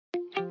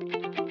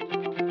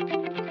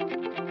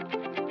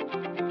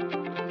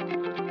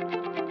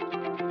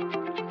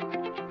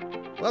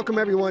Welcome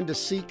everyone to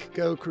Seek,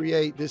 Go,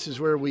 Create. This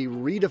is where we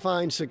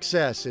redefine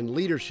success in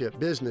leadership,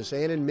 business,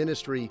 and in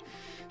ministry,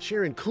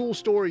 sharing cool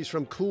stories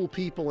from cool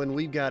people. And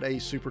we've got a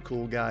super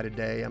cool guy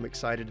today. I'm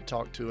excited to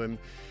talk to him.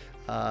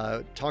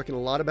 Talking a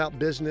lot about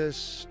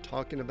business,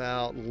 talking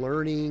about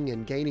learning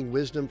and gaining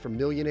wisdom from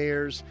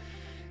millionaires.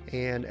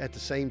 And at the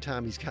same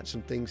time, he's got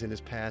some things in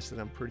his past that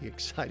I'm pretty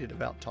excited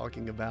about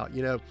talking about.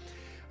 You know,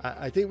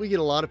 I think we get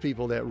a lot of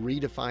people that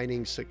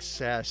redefining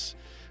success,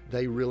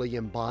 they really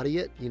embody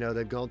it. You know,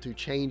 they've gone through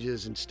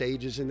changes and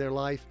stages in their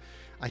life.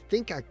 I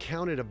think I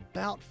counted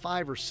about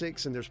 5 or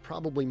 6, and there's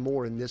probably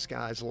more in this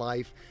guy's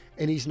life,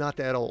 and he's not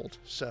that old.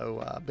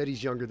 So I bet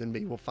he's younger than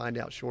me. We'll find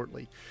out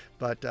shortly.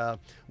 But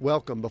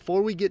welcome.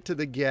 Before we get to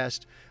the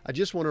guest, I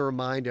just want to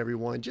remind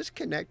everyone, just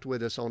connect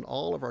with us on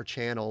all of our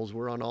channels.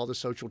 We're on all the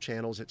social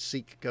channels at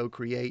Seek, Go,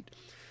 Create.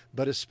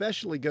 But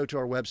especially go to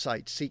our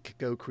website,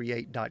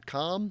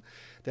 seekgocreate.com.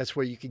 That's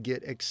where you can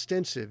get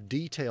extensive,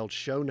 detailed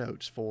show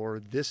notes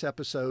for this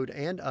episode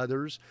and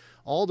others,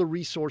 all the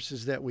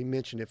resources that we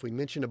mention. If we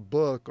mention a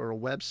book or a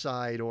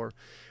website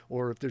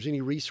or if there's any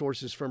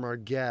resources from our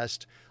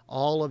guest,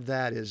 all of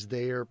that is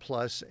there,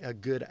 plus a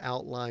good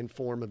outline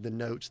form of the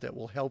notes that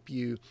will help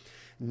you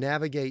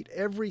navigate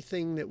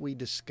everything that we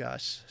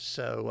discuss.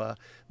 So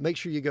make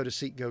sure you go to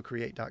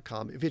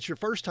seekgocreate.com. If it's your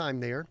first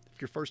time there,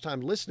 if you're first time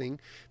listening,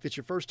 if it's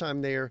your first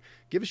time there,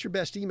 give us your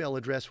best email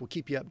address. We'll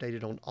keep you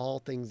updated on all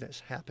things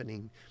that's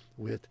happening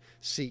with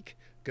Seek,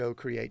 Go,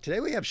 Create. Today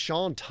we have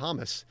Sean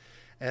Thomas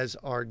as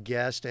our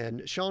guest,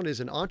 and Sean is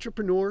an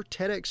entrepreneur,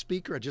 TEDx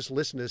speaker. I just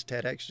listened to his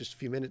TEDx just a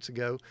few minutes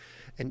ago,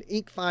 an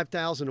Inc.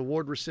 5000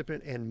 award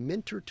recipient and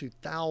mentor to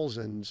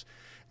thousands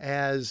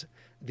as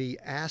the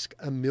Ask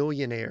a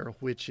Millionaire,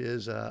 which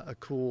is a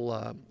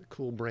cool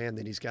brand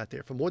that he's got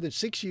there. For more than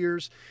 6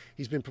 years,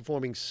 he's been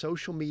performing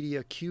social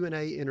media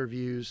Q&A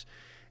interviews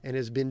and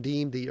has been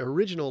deemed the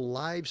original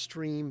live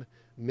stream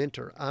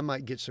mentor. I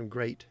might get some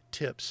great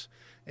tips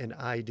and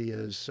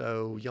ideas,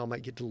 so y'all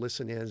might get to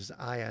listen as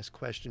I ask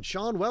questions.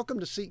 Sean, welcome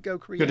to Seek, Go,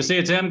 Create. Good to see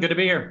you, Tim. Good to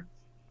be here.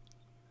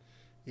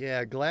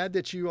 Yeah, glad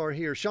that you are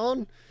here.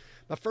 Sean,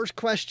 my first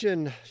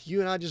question,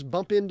 you and I just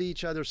bump into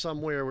each other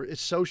somewhere where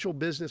it's social,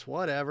 business,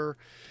 whatever.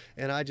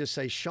 And I just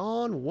say,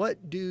 Sean,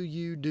 what do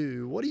you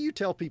do? What do you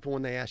tell people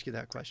when they ask you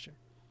that question?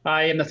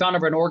 I am the founder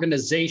of an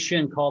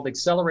organization called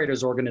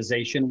Accelerators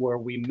Organization, where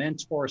we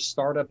mentor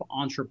startup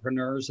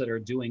entrepreneurs that are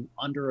doing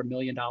under $1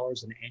 million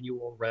in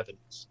annual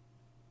revenues.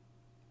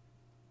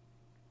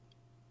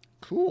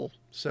 Cool.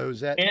 So is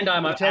that? And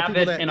I'm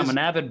an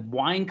avid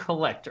wine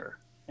collector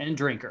and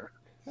drinker.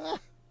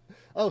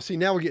 Oh, see,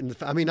 now we're getting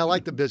I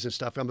like the business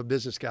stuff. I'm a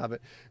business guy, but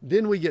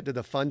then we get to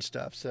the fun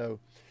stuff. So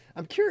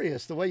I'm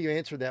curious, the way you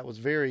answered that was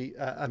very,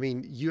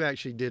 you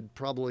actually did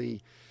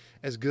probably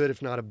as good,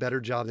 if not a better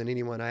job than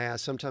anyone I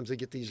asked. Sometimes they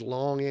get these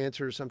long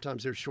answers.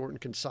 Sometimes they're short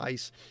and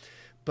concise.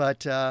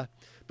 But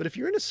if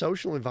you're in a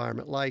social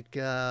environment, like, do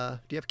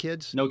you have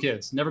kids? No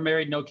kids. Never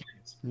married, no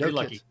kids. No kids.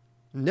 Lucky.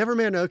 Never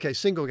married. Okay.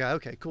 Single guy.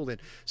 Okay, cool then.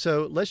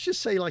 So let's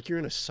just say like you're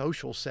in a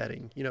social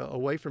setting,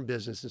 away from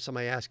business, and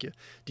somebody asks you,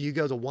 do you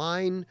go the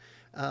wine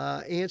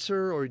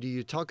answer, or do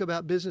you talk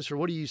about business, or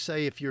what do you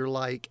say if you're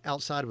like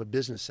outside of a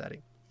business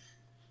setting?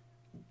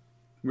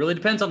 Really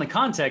depends on the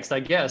context,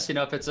 I guess.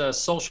 If it's a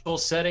social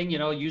setting,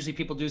 usually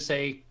people do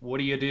say, what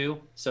do you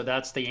do? So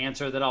that's the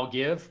answer that I'll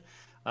give.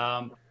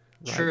 Right.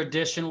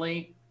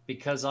 Traditionally,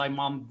 because I'm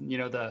on,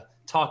 the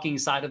talking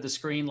side of the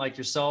screen like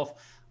yourself,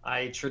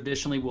 I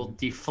traditionally will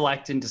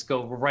deflect and just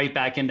go right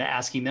back into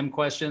asking them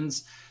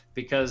questions,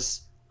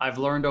 because I've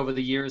learned over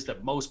the years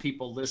that most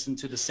people listen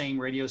to the same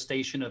radio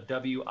station of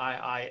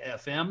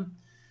WIIFM.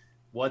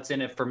 What's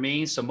in it for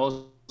me? So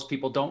most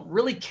people don't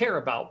really care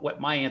about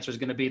what my answer is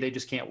going to be. They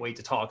just can't wait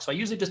to talk. So I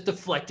usually just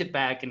deflect it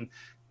back and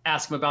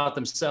ask them about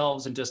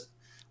themselves and just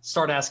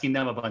start asking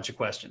them a bunch of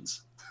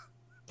questions.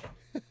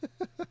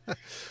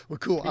 Well,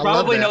 cool. You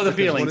probably know the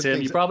feeling,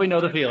 Tim. You probably know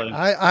the feeling.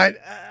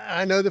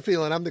 I know the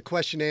feeling. I'm the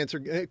question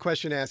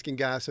asking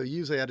guy. So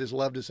usually I just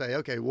love to say,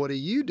 okay, what do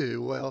you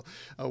do? Well,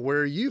 where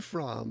are you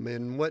from?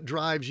 And what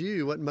drives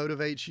you? What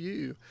motivates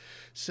you?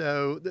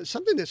 So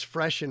something that's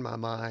fresh in my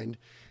mind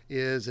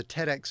is a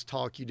TEDx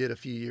talk you did a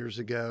few years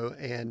ago.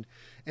 And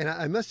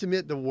I must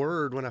admit, the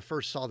word, when I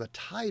first saw the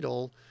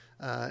title,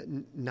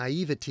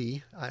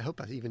 naivety. I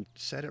hope I even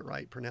said it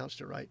right,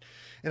 pronounced it right.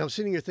 And I was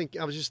sitting here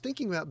I was just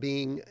thinking about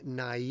being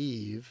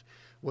naive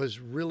was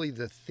really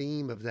the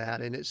theme of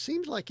that. And it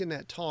seems like in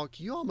that talk,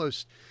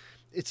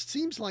 it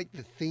seems like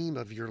the theme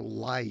of your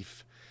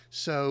life.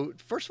 So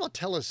first of all,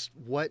 tell us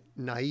what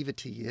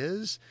naivety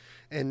is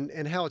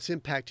and how it's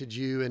impacted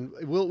you. And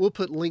we'll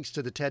put links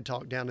to the TED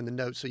Talk down in the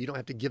notes so you don't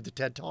have to give the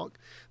TED Talk.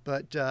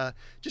 But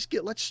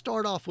let's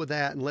start off with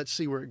that and let's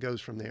see where it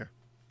goes from there.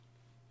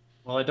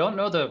 Well, I don't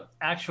know the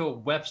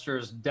actual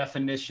Webster's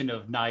definition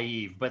of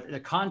naive, but the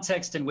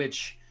context in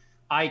which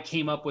I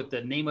came up with the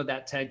name of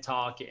that TED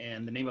Talk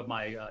and the name of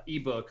my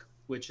ebook,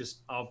 which is,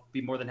 I'll be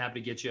more than happy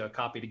to get you a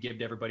copy to give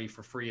to everybody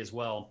for free as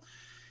well,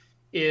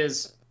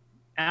 is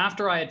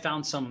after I had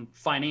found some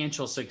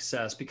financial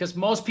success, because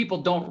most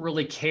people don't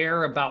really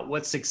care about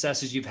what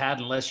successes you've had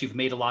unless you've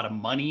made a lot of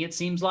money, it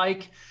seems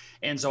like.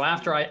 And so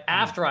after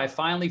I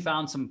finally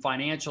found some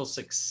financial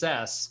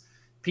success,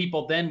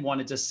 people then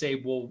wanted to say,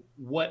 well,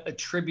 what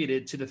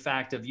attributed to the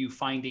fact of you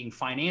finding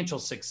financial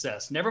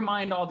success? Never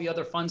mind all the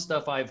other fun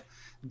stuff I've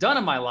done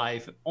in my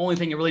life. Only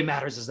thing that really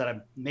matters is that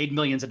I've made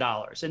millions of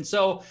dollars. And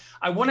so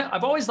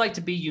I've always liked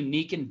to be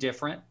unique and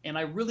different. And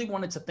I really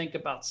wanted to think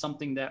about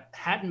something that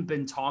hadn't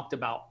been talked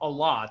about a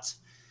lot.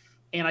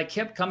 And I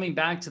kept coming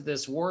back to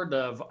this word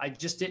of, I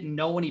just didn't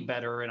know any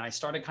better. And I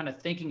started kind of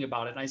thinking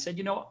about it. And I said,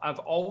 I've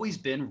always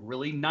been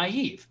really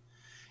naive,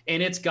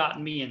 and it's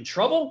gotten me in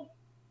trouble.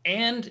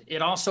 And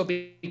it also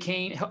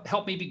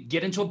helped me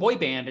get into a boy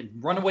band and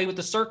run away with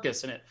the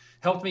circus. And it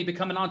helped me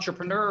become an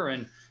entrepreneur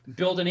and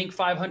build an Inc.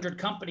 500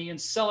 company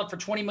and sell it for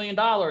 $20 million.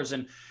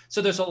 And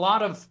so there's a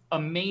lot of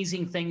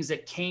amazing things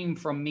that came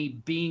from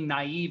me being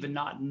naive and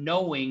not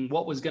knowing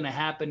what was going to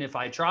happen if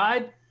I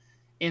tried.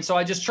 And so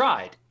I just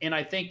tried. And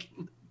I think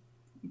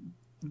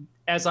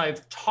as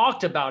I've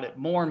talked about it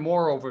more and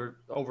more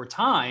over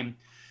time,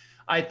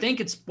 I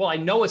think I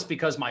know it's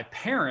because my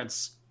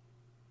parents,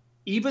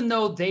 even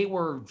though they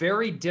were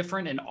very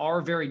different and are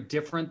very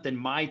different than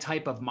my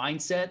type of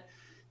mindset,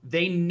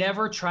 they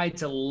never tried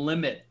to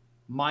limit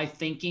my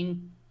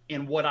thinking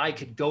and what I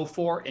could go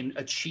for and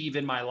achieve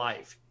in my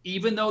life.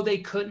 Even though they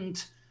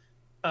couldn't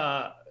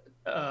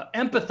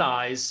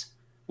empathize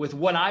with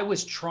what I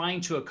was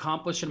trying to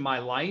accomplish in my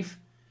life,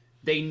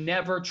 they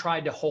never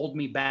tried to hold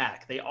me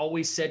back. They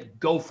always said,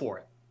 go for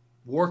it.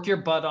 Work your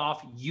butt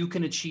off. You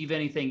can achieve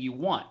anything you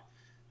want.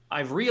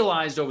 I've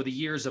realized over the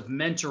years of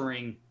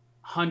mentoring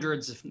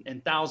hundreds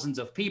and thousands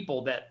of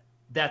people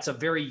that's a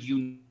very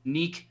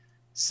unique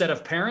set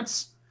of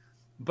parents.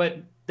 But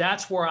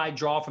that's where I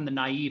draw from the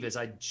naive, is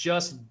I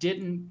just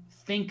didn't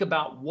think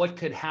about what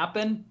could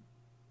happen.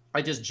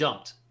 I just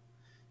jumped.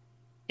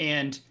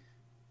 And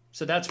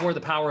so that's where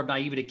the power of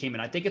naivety came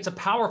in. I think it's a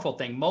powerful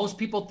thing. Most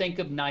people think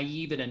of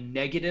naive in a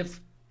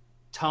negative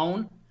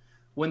tone,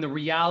 when the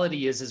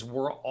reality is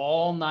we're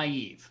all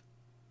naive.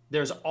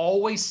 There's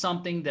always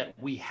something that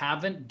we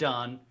haven't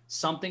done,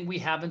 something we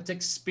haven't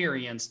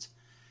experienced,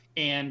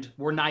 and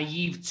we're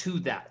naive to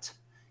that.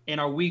 And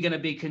are we going to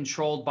be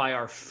controlled by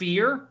our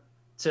fear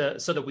so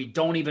that we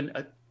don't even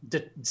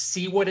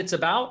see what it's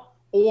about?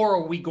 Or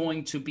are we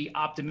going to be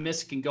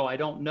optimistic and go, I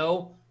don't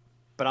know,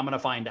 but I'm going to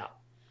find out?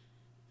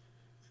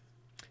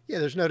 Yeah,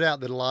 there's no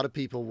doubt that a lot of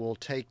people will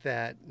take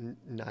that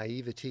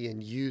naivety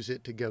and use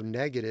it to go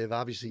negative.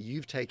 Obviously,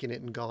 you've taken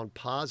it and gone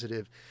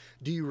positive.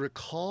 Do you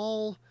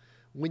recall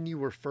when you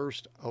were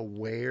first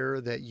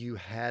aware that you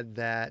had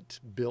that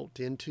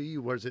built into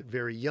you? Was it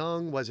very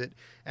young? Was it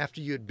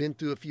after you had been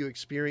through a few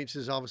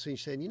experiences, all of a sudden you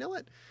said, you know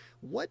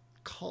what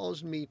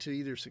caused me to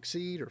either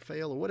succeed or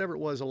fail or whatever it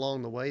was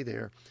along the way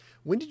there?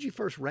 When did you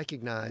first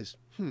recognize,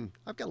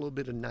 I've got a little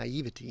bit of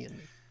naivety in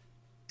me?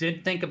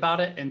 Didn't think about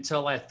it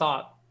until I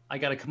thought, I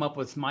got to come up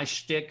with my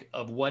shtick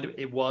of what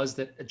it was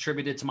that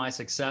attributed to my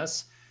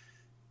success.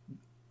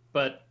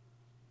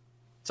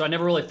 So I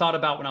never really thought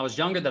about when I was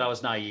younger that I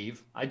was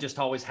naive. I just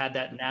always had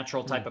that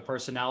natural type of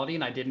personality,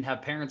 and I didn't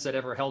have parents that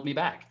ever held me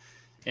back.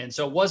 And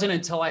so it wasn't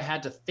until I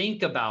had to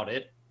think about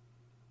it,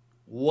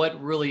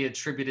 what really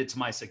attributed to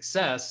my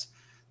success,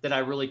 that I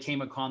really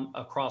came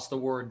across the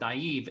word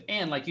naive.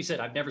 And like you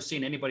said, I've never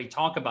seen anybody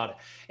talk about it.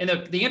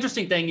 And the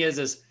interesting thing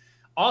is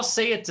I'll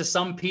say it to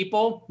some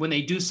people when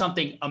they do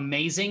something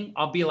amazing.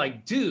 I'll be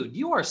like, dude,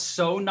 you are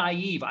so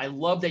naive. I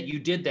love that you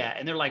did that.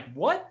 And they're like,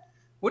 what?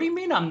 What do you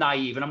mean I'm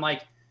naive? And I'm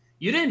like,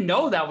 you didn't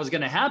know that was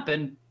going to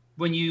happen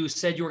when you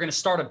said you were going to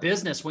start a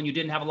business when you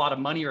didn't have a lot of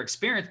money or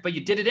experience, but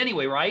you did it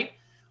anyway, right?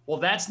 Well,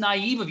 that's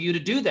naive of you to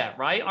do that,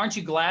 right? Aren't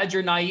you glad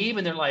you're naive?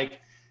 And they're like,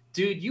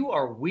 dude, you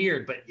are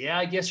weird, but yeah,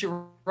 I guess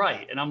you're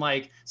right. And I'm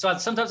like,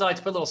 sometimes I like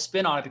to put a little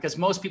spin on it, because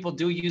most people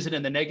do use it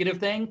in the negative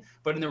thing,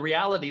 but in the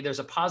reality, there's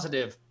a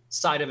positive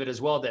side of it as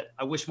well that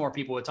I wish more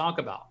people would talk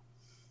about.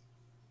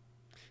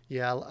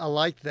 Yeah, I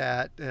like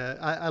that.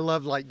 I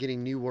love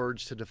getting new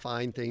words to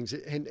define things.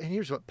 And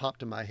here's what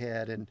popped in my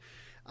head. And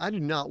I do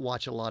not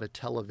watch a lot of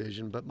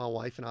television, but my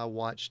wife and I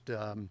watched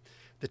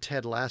the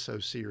Ted Lasso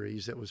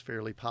series that was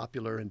fairly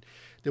popular. And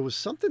there was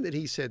something that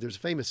he said. There's a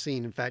famous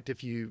scene. In fact,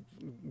 if you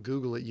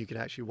Google it, you can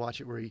actually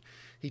watch it, where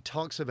he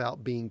talks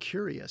about being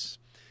curious.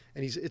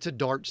 And it's a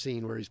dart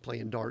scene where he's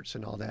playing darts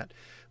and all that.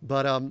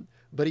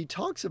 But he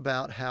talks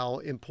about how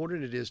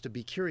important it is to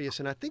be curious.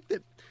 And I think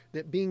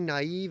that being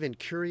naive and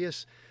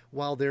curious,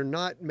 while they're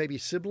not maybe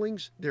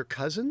siblings, they're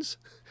cousins.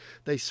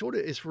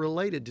 It's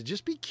related to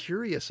just be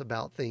curious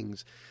about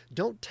things.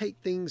 Don't take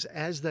things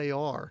as they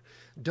are.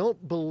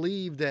 Don't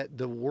believe that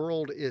the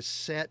world is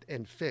set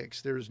and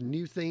fixed. There's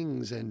new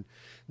things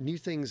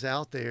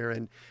out there.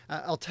 And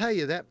I'll tell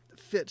you, that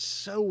fits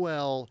so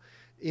well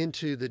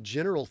into the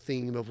general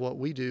theme of what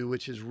we do,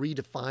 which is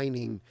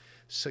redefining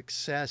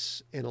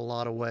success in a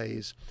lot of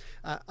ways.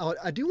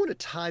 I do want to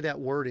tie that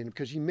word in,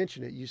 because you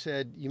mentioned it.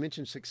 You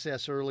mentioned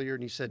success earlier,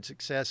 and you said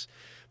success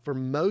for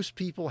most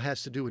people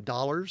has to do with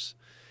dollars.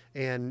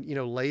 And,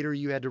 later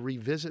you had to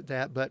revisit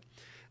that, but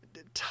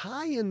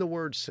tie in the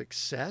word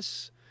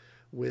success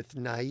with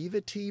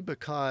naivety,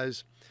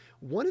 because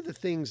one of the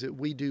things that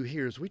we do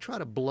here is we try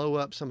to blow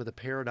up some of the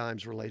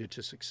paradigms related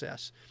to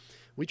success.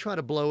 We try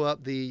to blow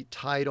up the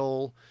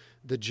title,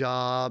 the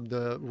job,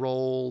 the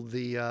role,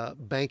 the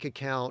bank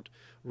account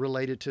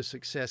related to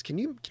success. Can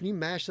you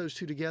mash those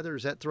two together?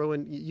 Is that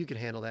throwing? You can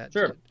handle that.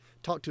 Sure.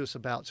 Talk to us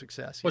about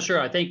success. Well,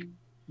 sure. I think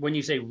when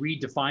you say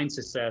redefine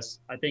success,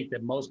 I think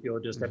that most people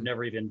just have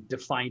never even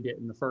defined it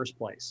in the first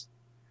place.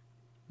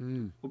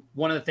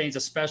 One of the things,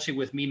 especially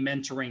with me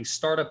mentoring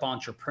startup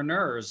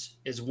entrepreneurs,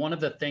 is one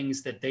of the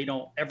things that they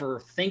don't ever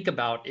think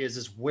about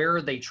is where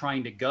are they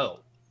trying to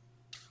go?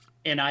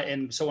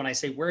 And so when I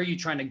say, where are you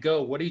trying to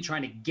go? What are you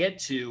trying to get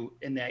to?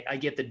 And I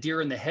get the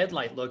deer in the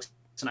headlight looks,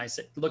 and I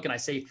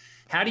say,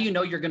 how do you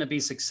know you're going to be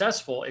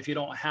successful if you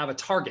don't have a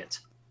target?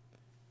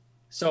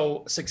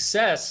 So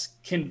success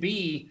can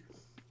be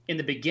in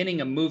the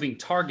beginning a moving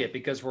target,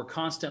 because we're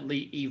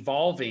constantly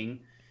evolving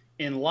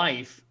in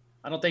life.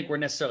 I don't think we're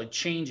necessarily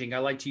changing. I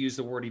like to use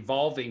the word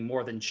evolving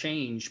more than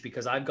change,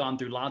 because I've gone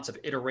through lots of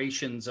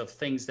iterations of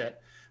things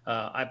that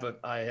I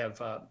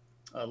have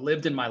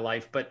lived in my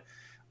life. But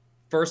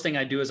first thing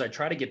I do is I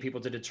try to get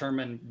people to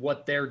determine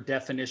what their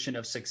definition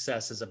of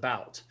success is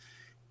about.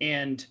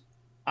 And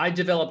I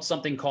developed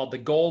something called the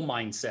goal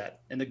mindset.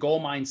 And the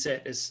goal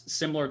mindset is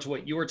similar to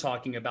what you were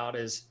talking about.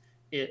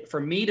 For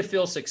me to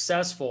feel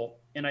successful,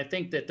 and I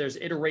think that there's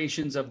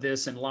iterations of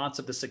this in lots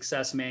of the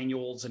success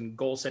manuals and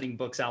goal setting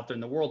books out there in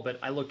the world, but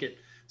I look at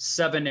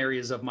 7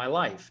 areas of my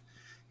life.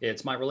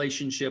 It's my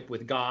relationship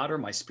with God, or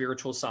my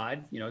spiritual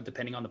side,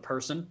 depending on the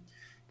person.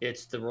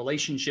 It's the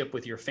relationship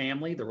with your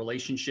family, the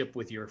relationship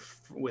with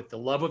the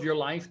love of your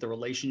life, the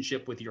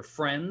relationship with your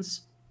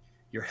friends,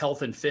 your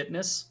health and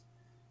fitness,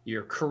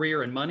 your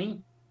career and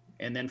money,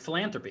 and then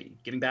philanthropy,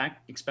 giving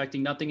back,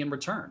 expecting nothing in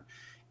return.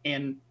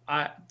 And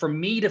for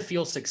me to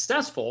feel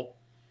successful,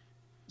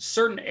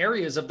 certain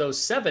areas of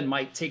those 7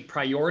 might take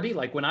priority.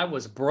 Like when I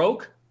was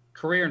broke,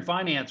 career and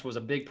finance was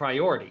a big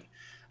priority.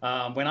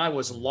 When I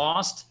was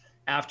lost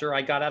after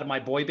I got out of my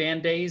boy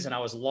band days and I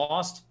was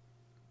lost,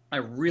 I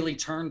really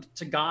turned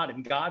to God,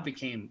 and God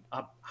became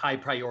a high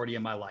priority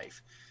in my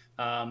life.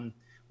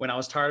 When I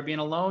was tired of being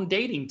alone,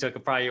 dating took a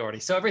priority.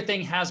 So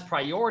everything has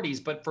priorities,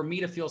 but for me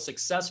to feel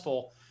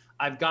successful,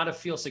 I've got to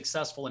feel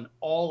successful in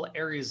all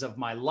areas of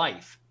my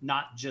life,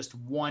 not just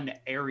one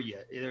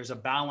area. There's a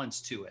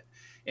balance to it.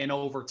 And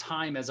over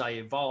time, as I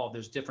evolve,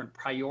 there's different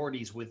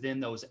priorities within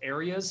those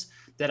areas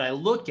that I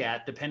look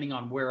at depending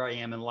on where I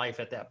am in life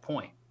at that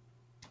point.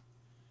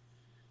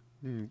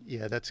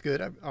 Yeah, that's good.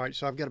 All right,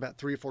 so I've got about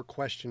 3 or 4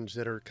 questions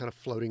that are kind of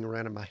floating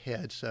around in my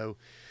head. So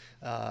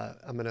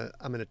I'm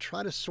gonna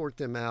try to sort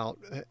them out.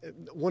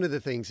 One of the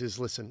things is,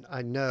 listen,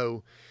 I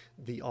know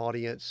the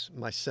audience,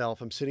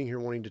 myself, I'm sitting here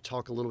wanting to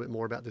talk a little bit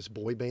more about this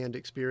boy band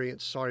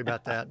experience. Sorry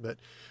about that, but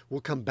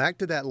we'll come back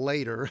to that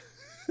later.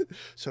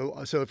 So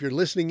if you're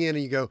listening in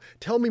and you go,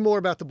 tell me more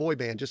about the boy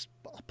band, just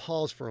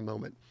pause for a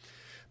moment,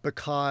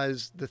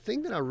 because the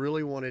thing that I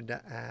really wanted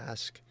to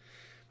ask,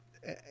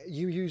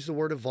 you use the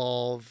word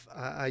evolve.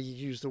 I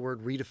use the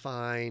word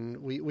redefine.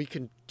 We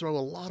can throw a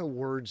lot of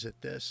words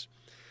at this,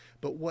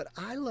 but what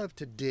I love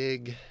to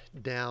dig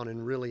down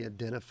and really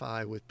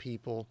identify with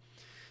people,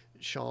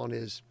 Sean,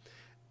 is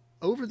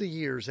over the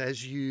years,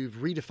 as you've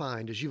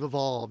redefined, as you've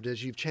evolved,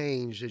 as you've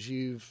changed, as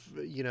you've,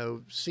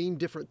 seen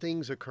different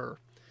things occur,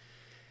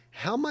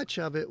 how much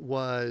of it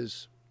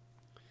was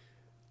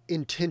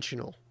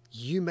intentional?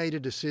 You made a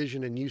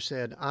decision and you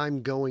said,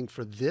 I'm going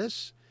for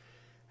this.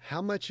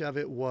 How much of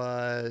it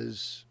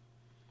was,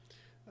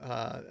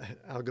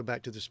 I'll go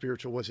back to the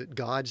spiritual, was it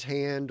God's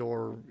hand,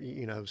 or,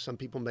 some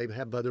people may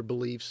have other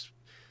beliefs,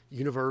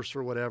 universe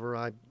or whatever.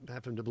 I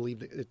happen to believe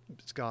that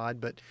it's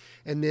God,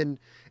 and then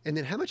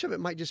how much of it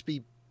might just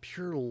be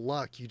pure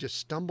luck? You just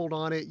stumbled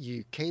on it.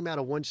 You came out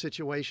of one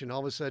situation,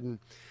 all of a sudden,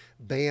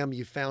 bam,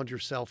 you found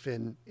yourself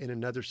in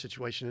another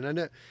situation.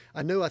 And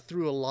I know I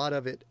threw a lot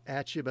of it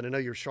at you, but I know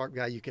you're a sharp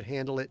guy. You can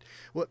handle it.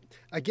 Well,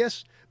 I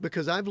guess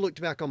because I've looked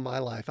back on my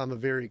life, I'm a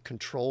very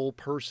control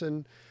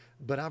person,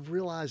 but I've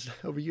realized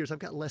over years I've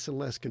got less and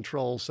less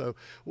control. So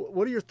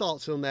what are your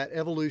thoughts on that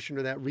evolution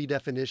or that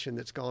redefinition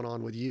that's gone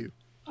on with you?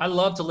 I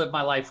love to live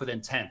my life with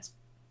intent.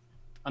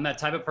 I'm that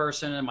type of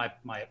person, and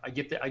I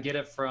get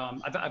it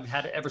from, I've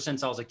had it ever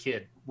since I was a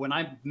kid. When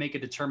I make a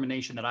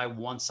determination that I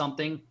want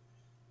something,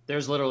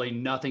 there's literally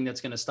nothing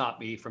that's going to stop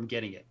me from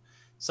getting it.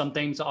 Some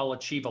things I'll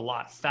achieve a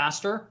lot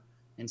faster,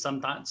 and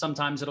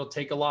sometimes it'll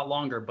take a lot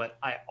longer, but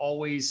I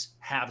always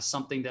have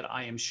something that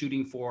I am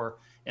shooting for,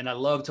 and I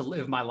love to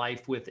live my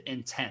life with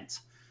intent.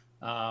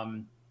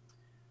 The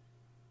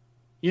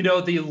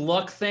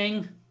luck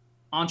thing,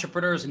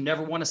 entrepreneurs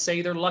never want to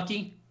say they're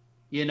lucky,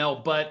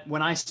 but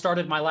when I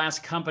started my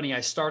last company,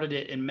 I started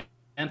it in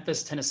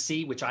Memphis,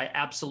 Tennessee, which I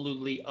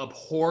absolutely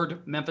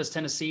abhorred Memphis,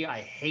 Tennessee. I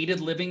hated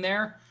living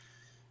there.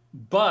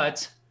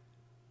 But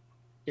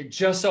it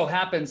just so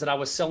happens that I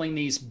was selling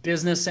these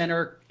business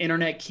center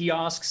internet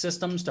kiosk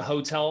systems to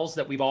hotels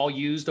that we've all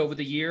used over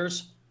the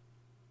years.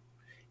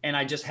 and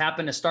I just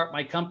happened to start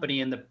my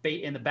company in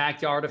the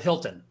backyard of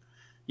Hilton,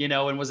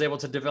 and was able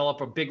to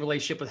develop a big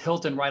relationship with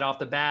Hilton right off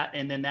the bat.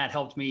 And then that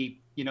helped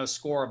me,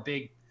 score a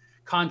big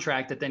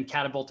contract that then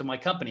catapulted my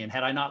company. And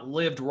had I not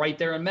lived right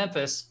there in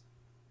Memphis,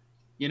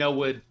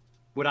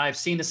 would I have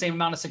seen the same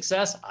amount of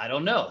success? I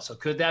don't know. So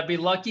could that be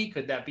lucky?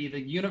 Could that be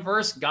the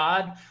universe,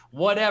 God,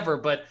 whatever?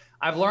 But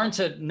I've learned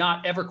to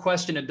not ever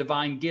question a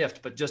divine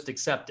gift, but just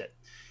accept it.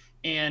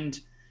 And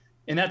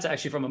that's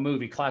actually from a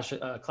movie, Clash of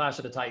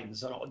the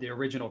Titans, the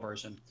original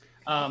version.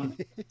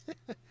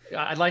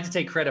 I'd like to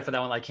take credit for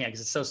that one. I can't,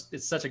 because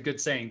it's such a good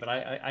saying, but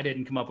I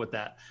didn't come up with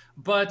that.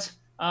 But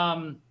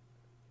I've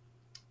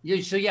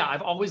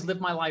always lived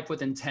my life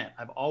with intent.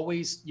 I've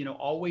always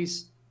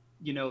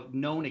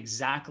known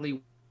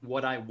exactly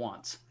what I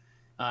want.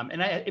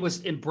 And it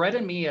was inbred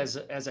in me as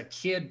a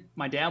kid.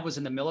 My dad was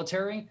in the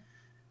military,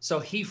 so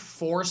he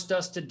forced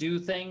us to do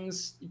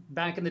things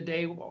back in the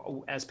day,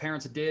 as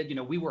parents did.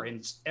 We were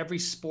in every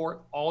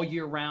sport all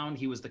year round.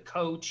 He was the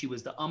coach, he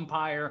was the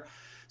umpire.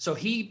 So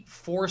he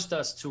forced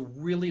us to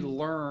really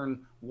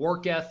learn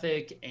work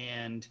ethic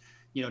and,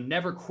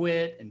 never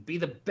quit and be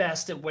the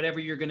best at whatever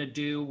you're going to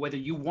do, whether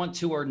you want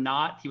to or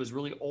not. He was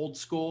really old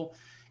school.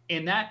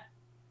 And that,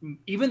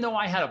 even though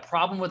I had a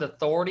problem with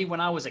authority when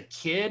I was a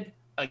kid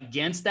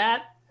against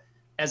that,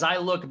 as I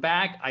look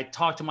back, I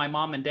talk to my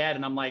mom and dad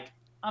and I'm like,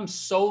 I'm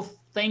so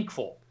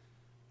thankful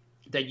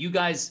that you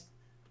guys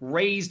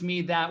raised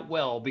me that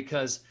well,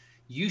 because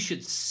you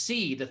should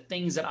see the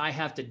things that I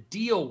have to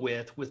deal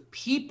with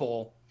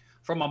people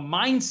from a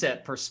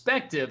mindset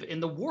perspective in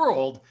the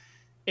world.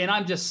 And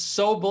I'm just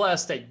so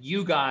blessed that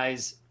you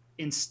guys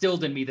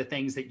instilled in me the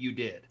things that you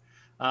did.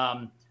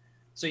 I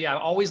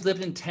always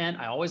lived intent.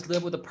 I always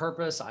lived with a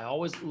purpose. I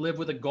always lived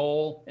with a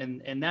goal.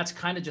 And that's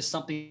kind of just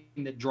something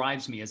that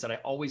drives me, is that I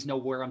always know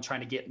where I'm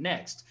trying to get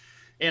next.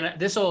 And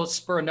this will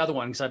spur another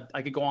one, because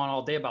I could go on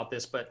all day about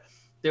this, but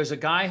there's a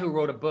guy who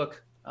wrote a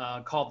book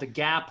called The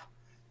Gap,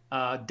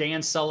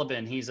 Dan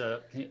Sullivan. He's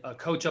a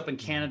coach up in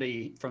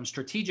Canada from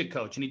Strategic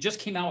Coach. And he just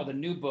came out with a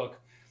new book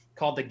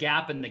called The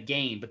Gap and the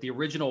Game. But the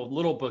original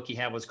little book he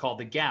had was called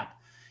The Gap.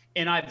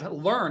 And I've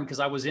learned, because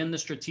I was in the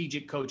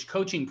Strategic Coach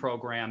coaching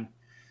program,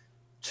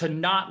 to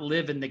not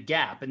live in the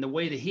gap. And the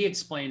way that he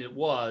explained it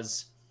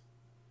was,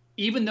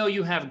 even though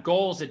you have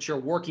goals that you're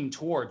working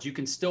towards, you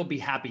can still be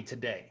happy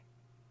today.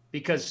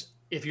 Because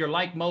if you're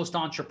like most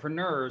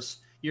entrepreneurs,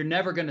 you're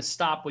never going to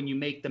stop when you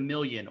make the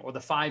million or the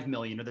 5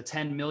 million or the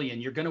 10 million.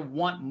 You're going to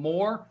want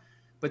more,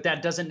 but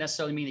that doesn't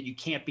necessarily mean that you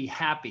can't be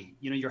happy.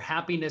 Your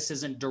happiness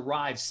isn't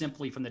derived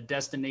simply from the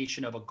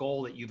destination of a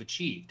goal that you've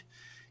achieved.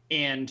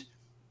 And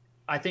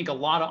I think a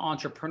lot of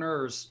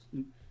entrepreneurs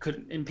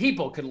could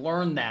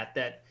learn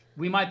that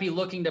we might be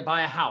looking to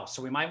buy a house,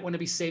 or we might want to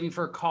be saving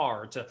for a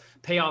car to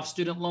pay off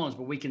student loans,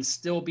 but we can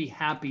still be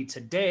happy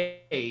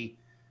today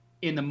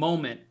in the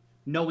moment,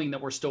 knowing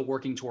that we're still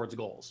working towards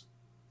goals.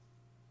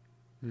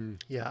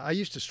 Yeah, I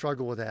used to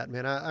struggle with that,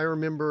 man. I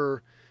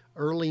remember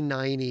early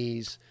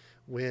 90s,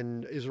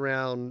 when it was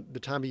around the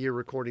time of year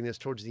recording this,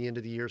 towards the end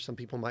of the year. Some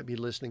people might be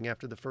listening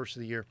after the first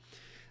of the year.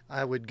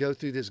 I would go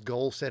through this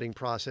goal setting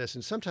process,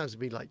 and sometimes it'd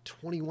be like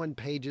 21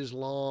 pages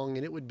long,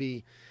 and it would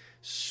be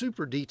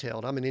super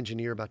detailed. I'm an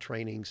engineer by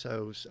training,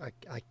 so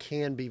I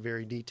can be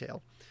very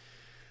detailed.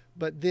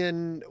 But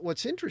then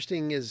what's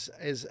interesting is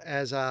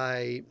as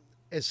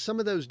some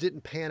of those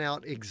didn't pan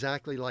out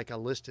exactly like I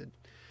listed,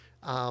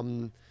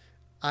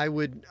 I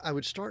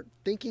would start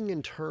thinking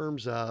in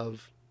terms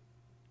of,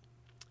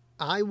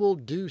 I will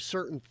do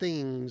certain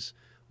things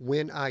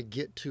when I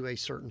get to a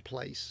certain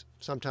place.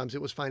 Sometimes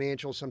it was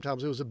financial,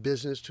 sometimes it was a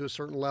business to a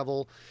certain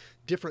level,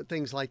 different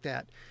things like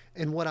that.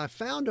 And what I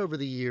found over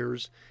the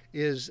years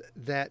is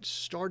that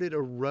started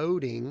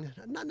eroding,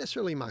 not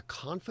necessarily my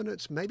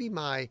confidence, maybe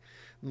my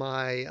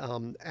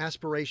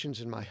aspirations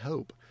and my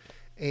hope.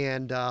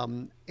 And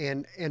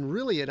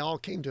really it all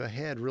came to a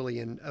head really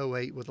in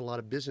 2008 with a lot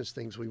of business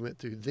things we went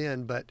through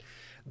then. But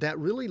that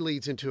really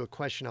leads into a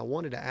question I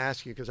wanted to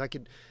ask you, because I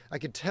could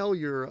tell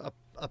you're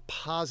a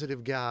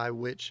positive guy,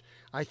 which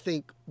I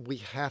think we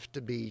have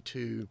to be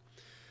to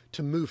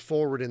move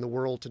forward in the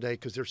world today,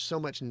 because there's so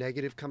much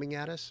negative coming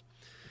at us.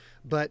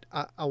 But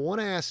I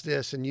want to ask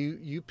this, and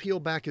you peel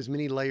back as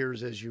many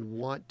layers as you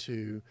want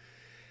to.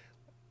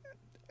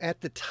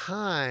 At the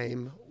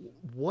time,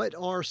 what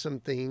are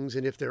some things,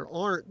 and if there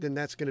aren't, then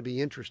that's going to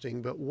be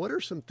interesting, but what are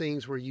some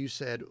things where you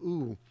said,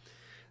 ooh,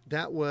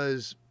 that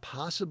was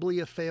possibly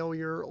a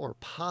failure, or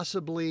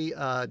possibly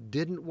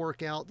didn't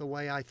work out the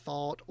way I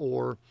thought,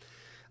 or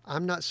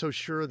I'm not so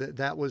sure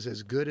that was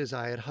as good as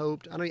I had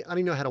hoped? I don't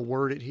even know how to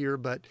word it here,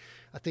 but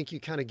I think you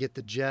kind of get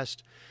the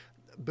gist,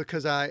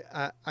 because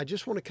I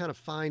just want to kind of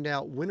find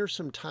out, when are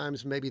some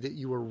times maybe that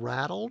you were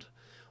rattled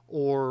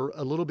or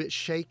a little bit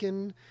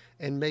shaken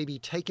and maybe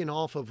taken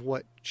off of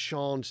what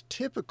Sean's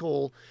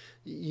typical,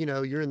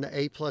 you're in the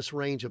A+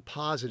 range of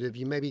positive.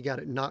 You maybe got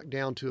it knocked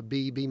down to a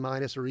B, B-,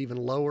 or even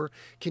lower.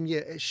 Can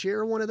you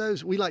share one of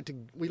those? We like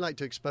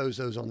to expose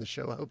those on the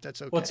show. I hope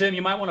that's okay. Well, Tim,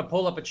 you might want to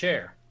pull up a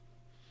chair.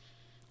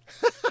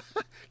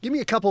 Give me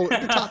a couple,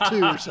 the top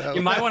two or so.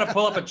 You might want to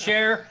pull up a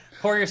chair,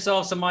 pour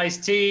yourself some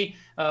iced tea,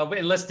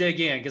 and let's dig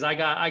in, because I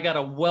got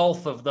a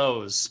wealth of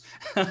those.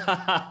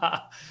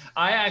 I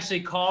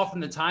actually call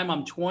from the time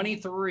I'm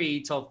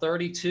 23 till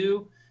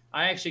 32.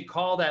 I actually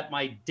call that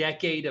my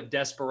decade of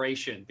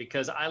desperation,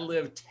 because I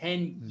lived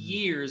 10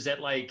 years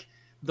at like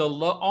the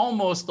low,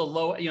 almost the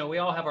low, we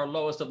all have our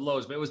lowest of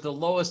lows, but it was the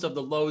lowest of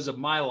the lows of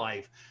my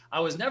life.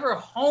 I was never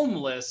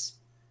homeless,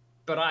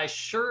 but I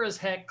sure as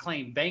heck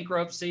claimed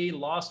bankruptcy,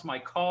 lost my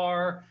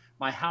car,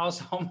 my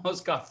house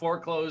almost got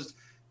foreclosed,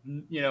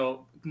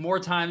 more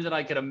times than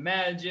I could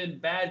imagine,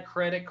 bad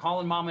credit,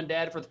 calling mom and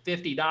dad for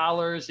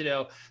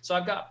 $50, so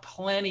I've got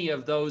plenty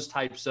of those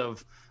types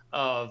of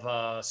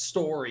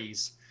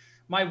stories.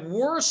 My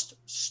worst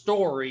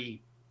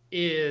story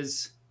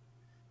is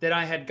that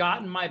I had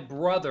gotten my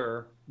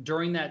brother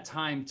during that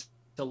time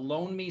to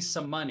loan me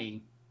some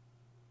money,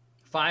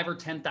 $5,000 or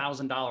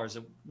 $10,000.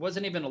 It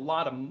wasn't even a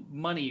lot of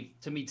money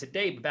to me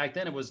today, but back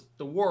then it was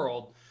the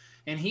world.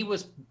 And he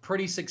was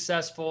pretty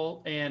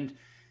successful. And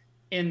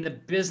in the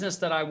business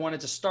that I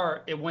wanted to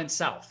start, it went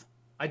south.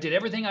 I did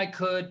everything I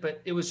could,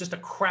 but it was just a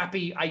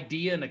crappy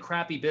idea and a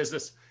crappy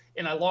business.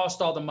 And I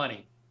lost all the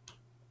money.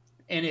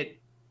 And it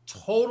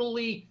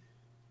totally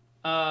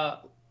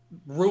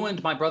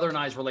ruined my brother and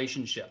I's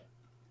relationship.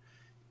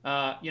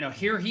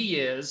 Here he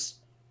is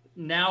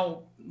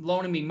now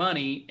loaning me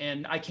money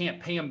and I can't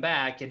pay him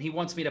back, and he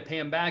wants me to pay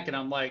him back. And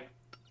I'm like,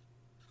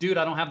 dude,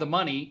 I don't have the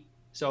money.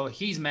 So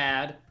he's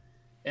mad.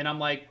 And I'm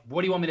like,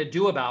 what do you want me to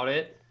do about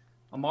it?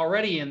 I'm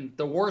already in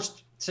the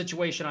worst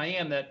situation I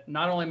am, that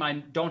not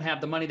only don't have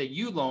the money that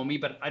you loan me,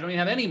 but I don't even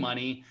have any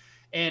money.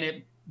 And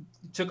it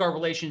took our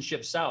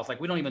relationship south. Like,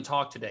 we don't even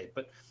talk today.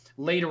 But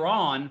later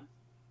on,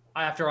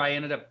 after I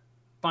ended up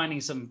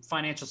finding some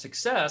financial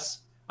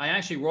success, I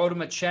actually wrote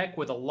him a check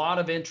with a lot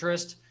of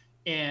interest,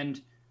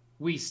 and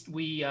we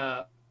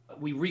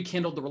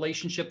rekindled the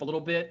relationship a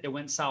little bit. It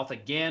went south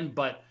again,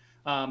 but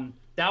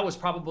that was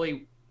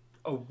probably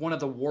one of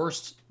the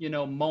worst,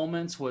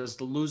 moments, was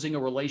losing a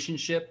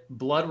relationship,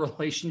 blood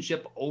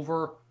relationship,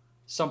 over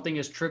something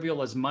as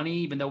trivial as money.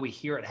 Even though we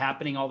hear it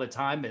happening all the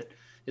time, it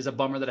is a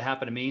bummer that it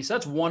happened to me. So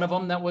that's one of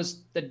them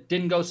that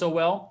didn't go so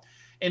well.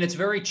 And it's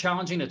very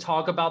challenging to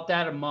talk about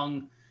that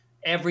among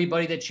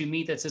everybody that you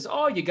meet that says,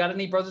 oh, you got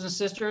any brothers and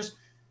sisters?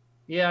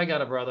 Yeah, I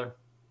got a brother.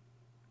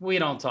 We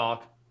don't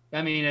talk.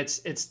 I mean,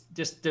 it's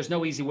just, there's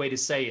no easy way to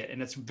say it, and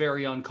it's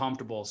very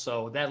uncomfortable.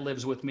 So that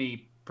lives with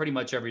me pretty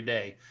much every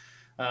day.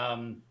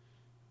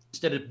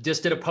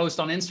 Just did a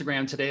post on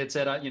Instagram today. It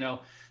said,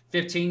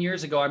 15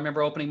 years ago, I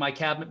remember opening my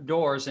cabinet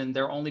doors and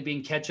there only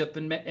being ketchup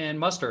and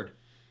mustard,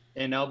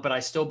 but I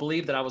still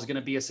believed that I was going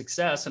to be a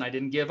success, and I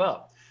didn't give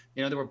up.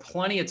 There were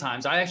plenty of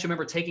times. I actually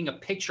remember taking a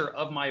picture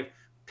of my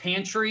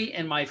pantry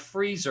and my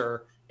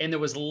freezer, and there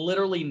was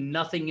literally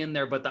nothing in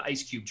there but the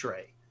ice cube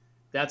tray.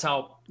 That's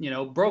how,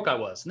 broke I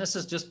was. And this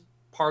is just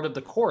part of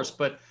the course,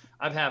 but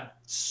I've had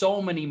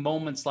so many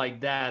moments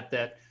like that,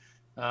 that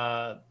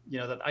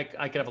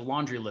I could have a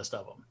laundry list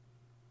of them.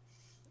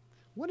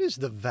 What is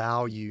the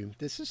value?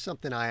 This is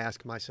something I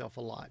ask myself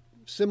a lot.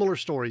 Similar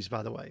stories,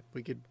 by the way.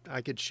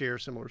 I could share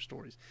similar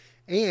stories.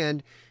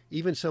 And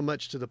even so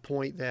much to the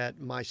point that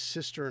my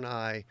sister and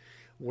I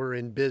were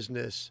in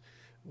business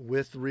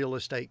with real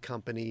estate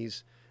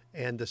companies,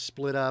 and the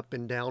split up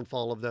and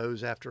downfall of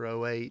those after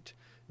 2008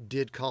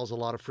 did cause a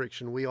lot of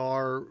friction. We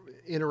are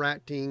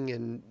interacting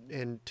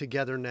and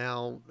together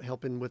now,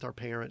 helping with our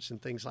parents and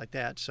things like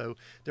that. So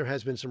there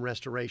has been some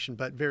restoration,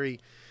 but very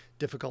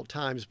difficult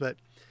times. But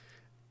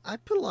I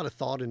put a lot of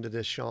thought into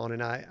this, Sean,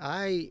 and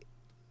I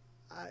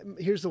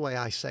here's the way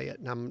I say it.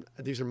 And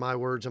these are my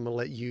words. I'm going to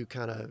let you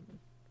kind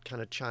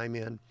of chime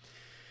in.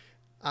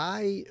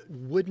 I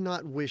would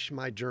not wish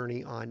my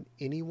journey on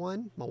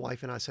anyone. My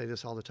wife and I say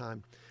this all the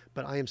time,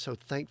 but I am so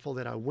thankful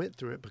that I went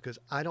through it, because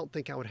I don't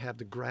think I would have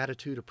the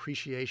gratitude,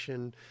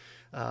 appreciation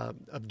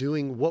of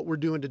doing what we're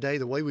doing today,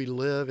 the way we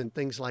live and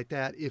things like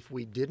that, if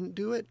we didn't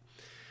do it.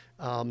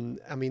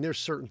 There's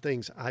certain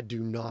things I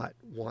do not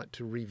want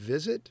to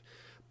revisit,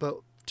 but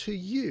to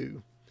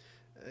you,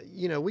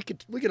 we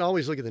could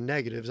always look at the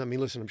negatives.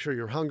 Listen, I'm sure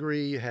you're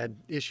hungry, you had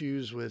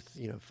issues with,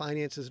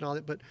 finances and all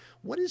that, but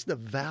what is the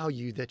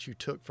value that you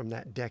took from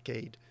that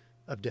decade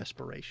of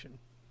desperation?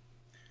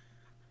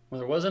 Well,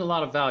 there wasn't a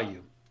lot of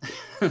value.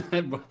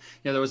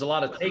 There was a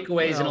lot of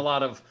takeaways and a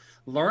lot of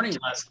learning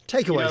lessons.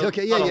 Takeaways.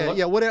 Okay.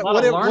 Yeah. What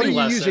are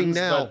you using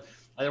now?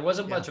 There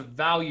wasn't much of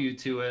value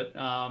to it.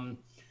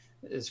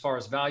 As far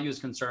as value is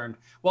concerned.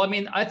 Well,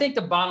 I think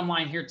the bottom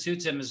line here too,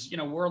 Tim, is,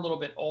 we're a little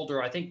bit older.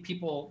 I think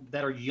people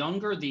that are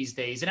younger these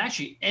days, and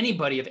actually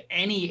anybody of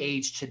any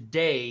age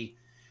today,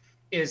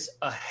 is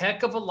a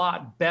heck of a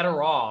lot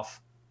better off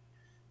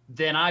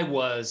than I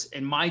was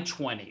in my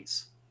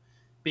 20s,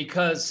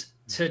 because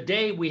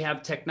today we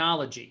have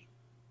technology.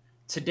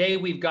 Today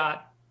we've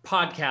got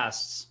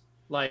podcasts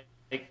like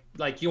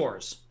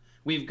yours.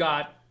 We've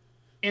got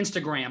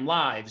Instagram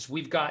lives.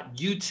 We've got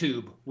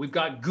YouTube. We've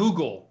got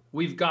Google.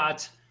 We've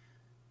got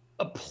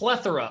a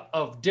plethora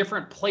of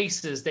different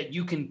places that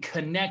you can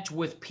connect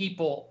with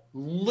people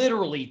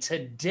literally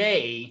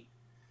today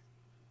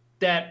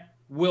that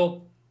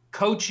will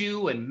coach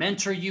you and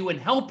mentor you and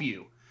help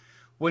you.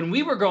 When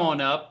we were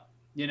growing up,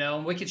 you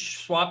know, we could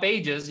swap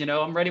ages, you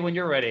know, I'm ready when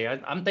you're ready.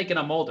 I'm thinking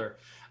I'm older.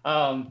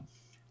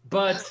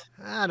 But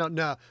I don't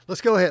know.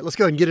 Let's go ahead. Let's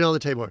go ahead and get it on the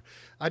table.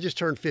 I just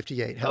turned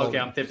 58. How old okay,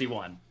 are you? I'm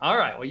 51. All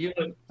right. Well, you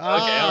look okay.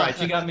 All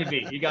right. You got me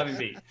beat. You got me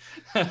beat.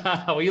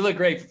 Well, you look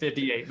great for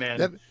 58,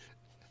 man.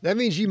 That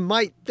means you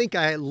might think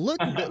I look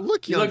younger.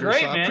 You look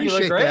great, so I man. You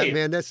appreciate look great. that,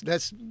 man.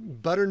 That's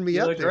buttering me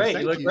You up look there. great.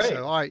 Thank You look you. great.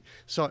 So, all right.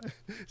 So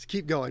let's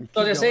keep going.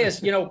 So as I say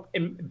is, you know,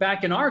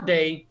 back in our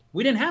day,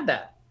 we didn't have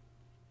that.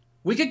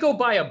 We could go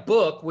buy a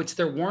book, which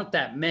there weren't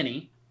that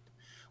many.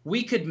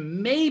 We could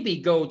maybe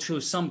go to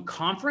some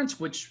conference,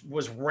 which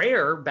was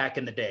rare back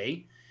in the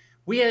day.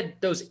 We had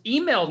those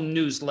email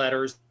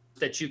newsletters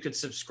that you could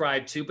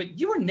subscribe to, but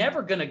you were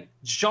never going to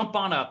jump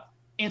on a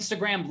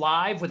Instagram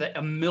live with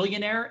a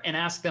millionaire and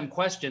ask them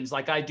questions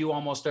like I do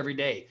almost every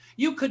day.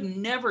 You could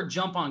never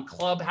jump on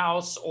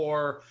Clubhouse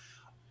or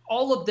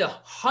all of the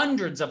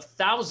hundreds of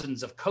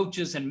thousands of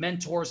coaches and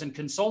mentors and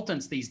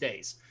consultants these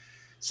days.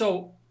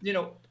 So, you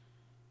know,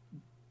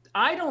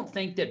 I don't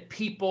think that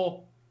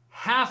people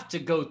have to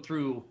go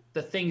through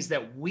the things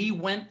that we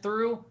went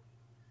through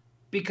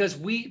because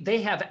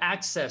they have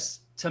access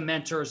to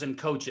mentors and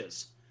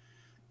coaches.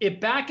 If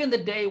back in the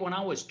day when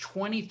I was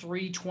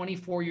 23,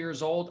 24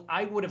 years old,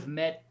 I would have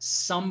met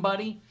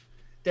somebody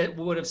that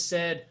would have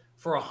said,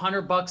 for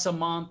 $100 a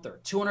month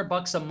or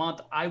 $200 a month,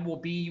 I will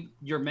be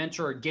your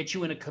mentor or get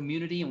you in a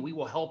community and we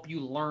will help you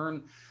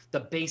learn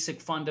the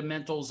basic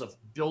fundamentals of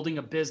building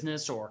a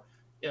business or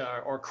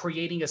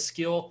creating a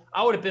skill,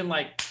 I would have been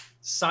like,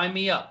 sign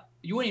me up.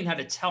 You wouldn't even have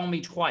to tell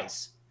me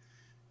twice.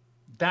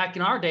 Back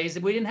in our days,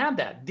 we didn't have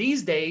that.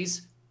 These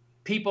days,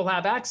 people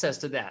have access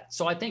to that.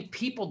 So I think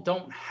people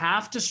don't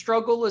have to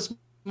struggle as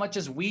much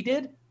as we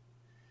did.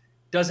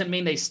 Doesn't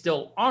mean they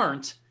still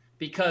aren't,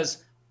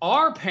 because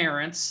our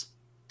parents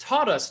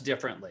taught us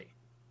differently.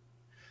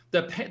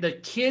 The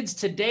kids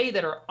today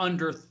that are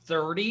under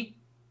 30,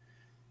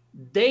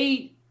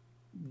 they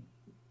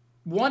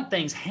want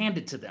things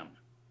handed to them.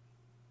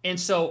 And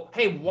so,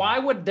 hey,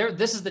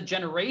 this is the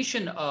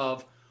generation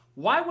of,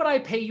 why would I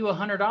pay you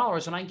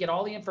 $100 when I can get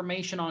all the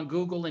information on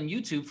Google and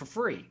YouTube for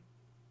free?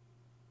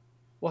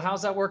 Well,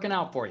 how's that working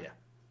out for you?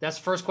 That's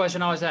the first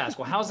question I always ask.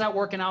 Well, how's that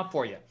working out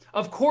for you?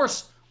 Of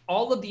course,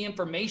 all of the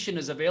information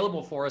is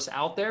available for us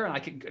out there, and I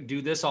could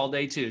do this all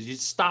day too. You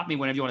stop me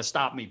whenever you want to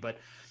stop me. But,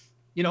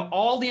 you know,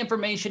 all the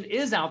information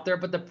is out there,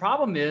 but the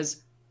problem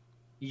is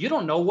you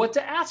don't know what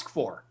to ask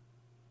for.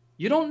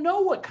 You don't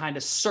know what kind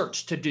of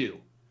search to do.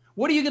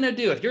 What are you going to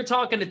do if you're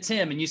talking to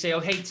Tim and you say, oh,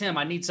 hey, Tim,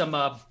 I need some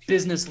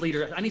business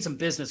leader. I need some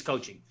business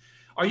coaching.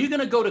 Are you going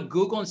to go to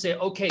Google and say,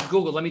 okay,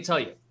 Google, let me tell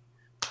you,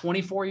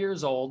 24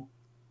 years old.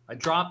 I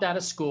dropped out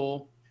of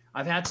school.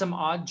 I've had some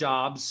odd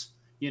jobs.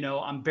 You know,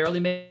 I'm barely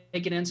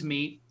making ends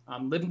meet.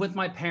 I'm living with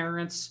my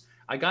parents.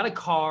 I got a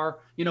car.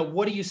 You know,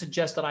 what do you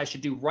suggest that I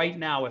should do right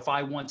now if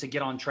I want to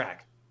get on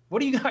track?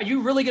 Are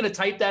you really going to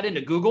type that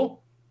into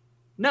Google?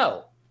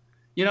 No.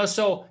 You know,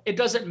 so it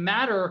doesn't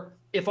matter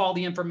if all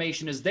the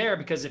information is there,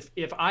 because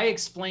if I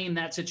explain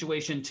that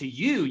situation to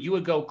you, you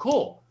would go,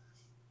 cool.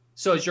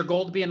 So is your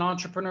goal to be an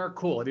entrepreneur?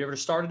 Cool. Have you ever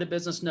started a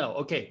business? No.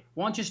 Okay.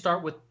 Why don't you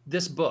start with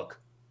this book?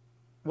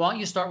 Why don't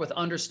you start with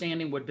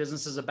understanding what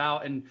business is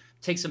about and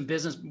read some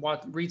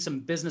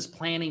business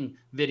planning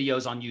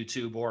videos on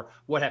YouTube or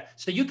what have,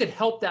 so you could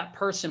help that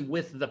person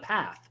with the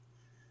path.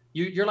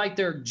 You're like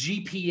their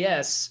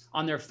GPS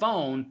on their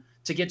phone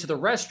to get to the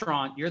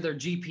restaurant. You're their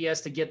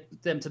GPS to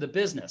get them to the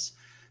business.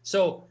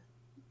 So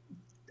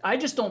I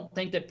just don't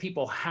think that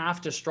people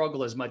have to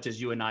struggle as much as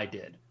you and I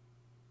did.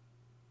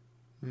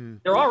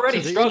 They're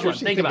already struggling.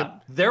 Think about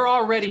it. They're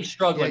already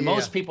struggling.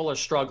 Most people are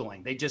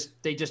struggling. They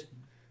just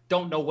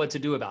don't know what to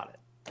do about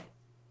it.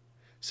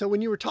 So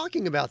when you were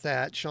talking about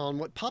that, Sean,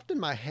 what popped in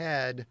my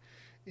head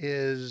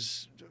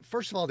is,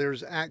 first of all,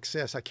 there's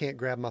access. I can't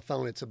grab my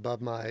phone. It's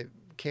above my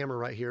camera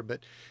right here.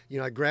 But, you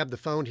know, I grab the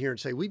phone here and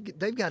say,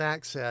 they've got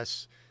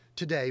access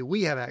today.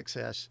 We have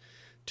access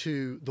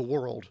to the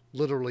world,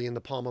 literally in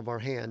the palm of our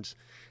hands.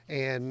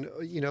 And,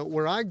 you know,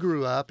 where I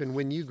grew up and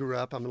when you grew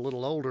up, I'm a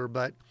little older,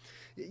 but,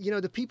 you know,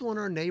 the people in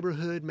our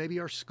neighborhood, maybe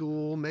our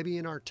school, maybe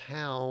in our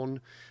town,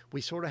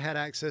 we sort of had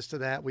access to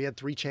that. We had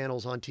 3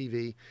 channels on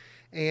TV,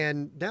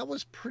 and that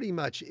was pretty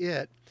much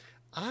it.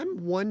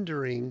 I'm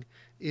wondering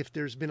if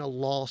there's been a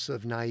loss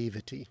of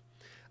naivety.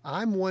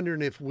 I'm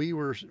wondering if we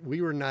were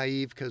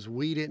naive because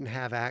we didn't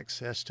have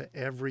access to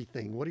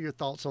everything. What are your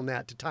thoughts on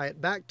that, to tie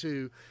it back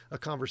to a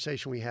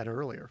conversation we had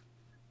earlier?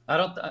 I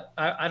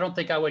don't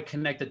think I would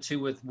connect the two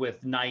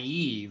with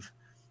naive.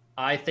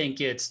 I think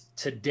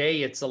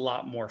today it's a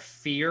lot more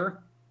fear,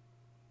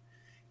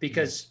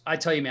 because I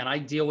tell you, man, I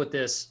deal with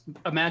this.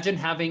 Imagine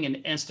having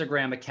an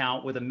Instagram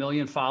account with 1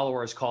 million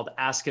followers called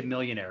Ask a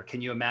Millionaire.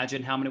 Can you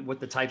imagine what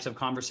the types of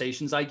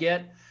conversations I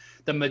get?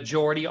 The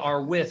majority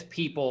are with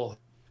people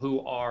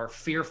who are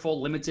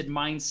fearful, limited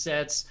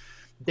mindsets.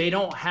 They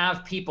don't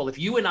have people. If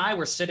you and I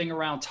were sitting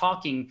around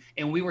talking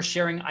and we were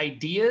sharing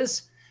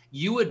ideas,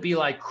 you would be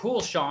like,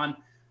 cool, Sean,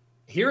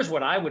 here's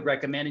what I would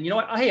recommend. And you know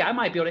what? Hey, I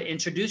might be able to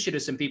introduce you to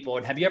some people.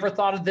 And have you ever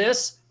thought of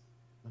this?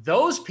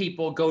 Those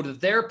people go to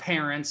their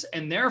parents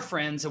and their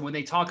friends. And when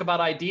they talk about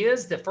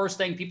ideas, the first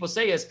thing people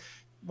say is,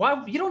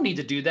 well, you don't need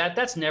to do that.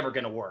 That's never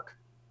going to work.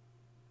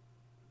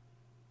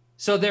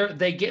 So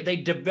they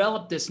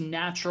develop this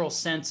natural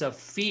sense of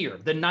fear.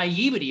 The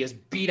naivety is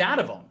beat out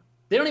of them.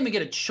 They don't even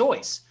get a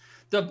choice.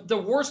 The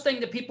worst thing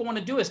that people want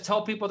to do is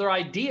tell people their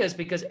ideas,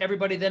 because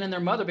everybody then and their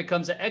mother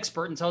becomes an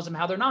expert and tells them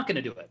how they're not going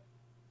to do it.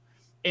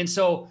 And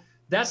so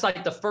that's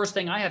like the first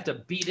thing I have to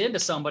beat into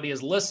somebody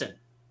is, listen,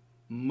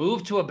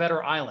 move to a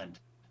better island.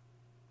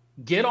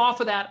 Get off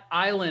of that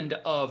island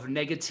of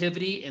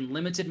negativity and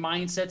limited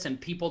mindsets, and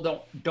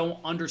people don't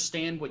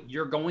understand what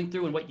you're going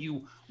through and what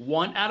you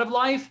want out of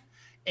life,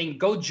 and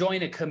go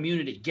join a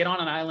community. Get on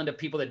an island of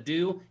people that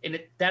do,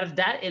 and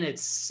that in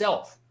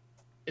itself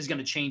is going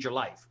to change your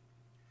life.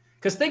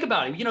 Because think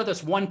about it,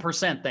 this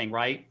 1% thing,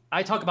 right?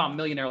 I talk about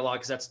millionaire a lot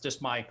because that's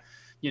just my,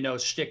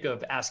 shtick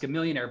of Ask a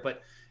Millionaire.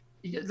 But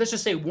let's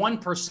just say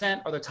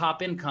 1% are the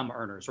top income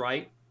earners,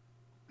 right?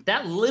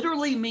 That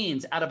literally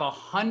means out of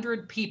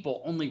 100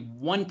 people, only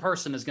one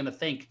person is going to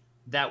think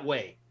that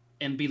way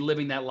and be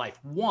living that life.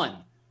 One.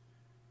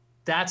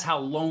 That's how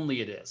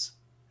lonely it is.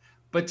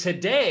 But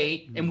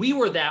today, and we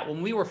were that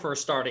when we were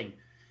first starting,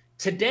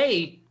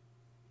 today,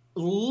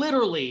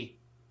 literally,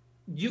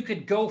 you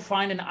could go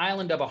find an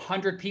island of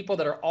 100 people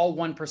that are all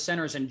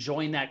 1%ers and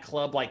join that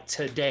club like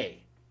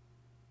today.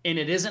 And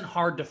it isn't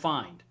hard to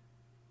find.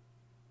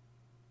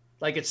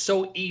 Like, it's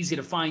so easy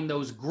to find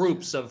those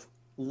groups of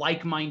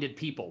like-minded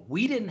people.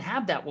 We didn't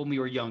have that when we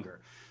were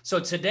younger. So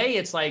today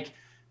it's like,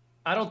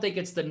 I don't think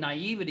it's the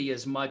naivety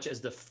as much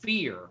as the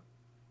fear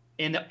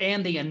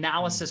and the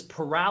analysis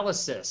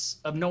paralysis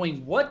of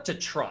knowing what to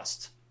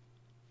trust.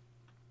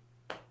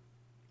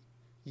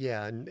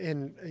 Yeah.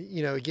 And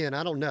again,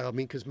 I don't know. I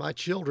mean, because my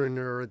children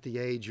are at the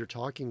age you're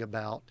talking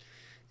about,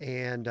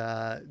 and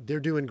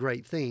they're doing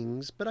great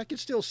things, but I can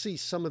still see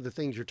some of the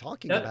things you're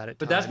talking about at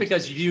But times. that's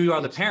because you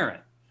are the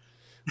parent.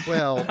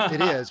 Well,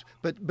 it is,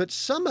 but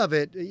some of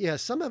it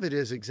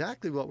is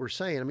exactly what we're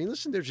saying. I mean,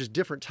 listen, there's just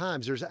different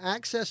times. There's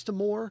access to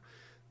more,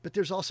 but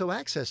there's also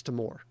access to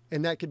more,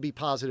 and that could be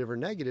positive or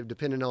negative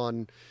depending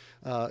on,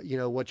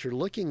 what you're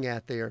looking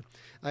at there.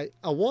 I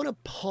want to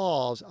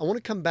pause. I want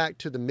to come back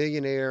to the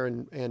millionaire,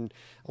 and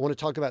I want to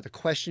talk about the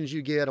questions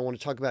you get. I want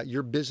to talk about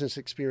your business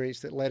experience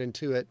that led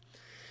into it.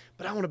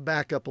 But I want to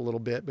back up a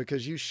little bit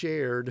because you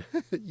shared,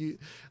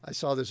 I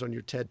saw this on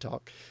your TED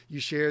Talk. You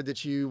shared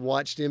that you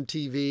watched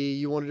MTV,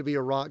 you wanted to be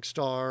a rock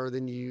star,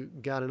 then you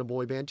got in a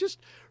boy band. Just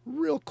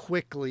real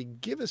quickly,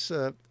 give us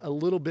a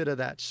little bit of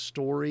that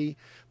story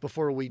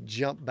before we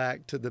jump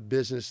back to the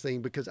business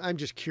thing, because I'm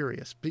just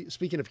curious.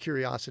 Speaking of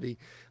curiosity,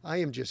 I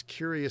am just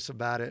curious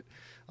about it,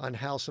 on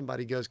how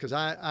somebody goes, because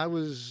I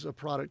was a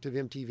product of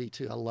MTV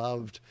too. I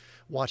loved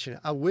watching it.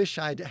 I wish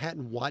I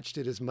hadn't watched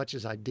it as much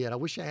as I did. I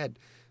wish I had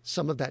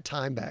some of that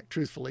time back,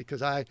 truthfully,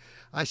 because I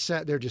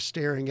sat there just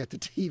staring at the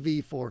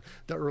TV for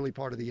the early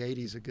part of the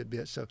 80s a good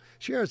bit. So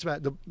share us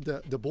about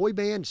the boy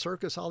band,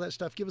 circus, all that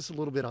stuff. Give us a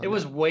little bit on it. It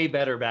was way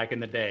better back in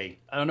the day.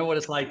 I don't know what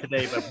it's like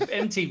today, but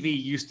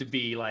MTV used to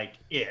be like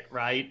it,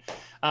 right?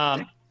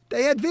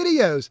 They had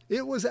videos.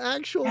 It was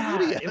actual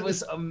videos. It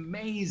was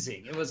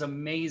amazing. It was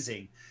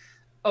amazing.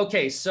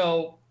 Okay,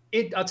 so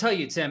I'll tell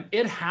you, Tim,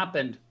 it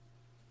happened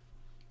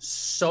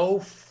so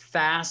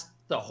fast,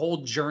 the whole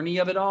journey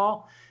of it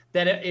all,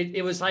 that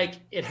it was like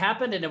it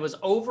happened and it was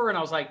over, and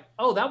I was like,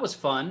 oh, that was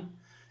fun.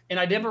 And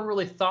I never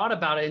really thought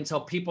about it until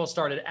people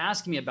started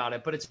asking me about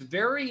it. But it's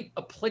very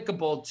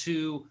applicable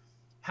to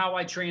how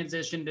I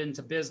transitioned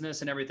into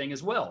business and everything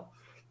as well.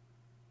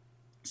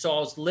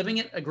 So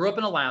I grew up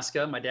in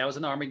Alaska. My dad was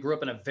in the Army, grew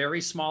up in a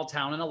very small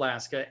town in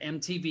Alaska.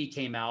 MTV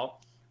came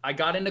out. I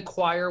got into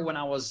choir when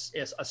I was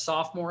a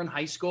sophomore in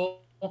high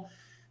school.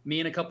 Me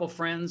and a couple of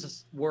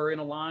friends were in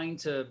a line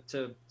to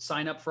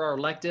sign up for our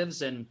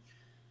electives, and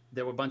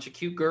there were a bunch of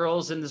cute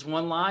girls in this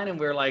one line, and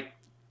we were like,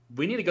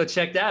 we need to go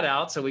check that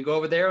out. So we go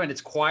over there, and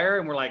it's choir,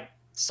 and we're like,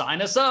 sign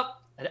us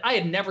up. I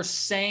had never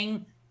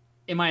sang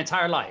in my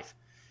entire life.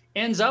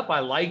 Ends up, I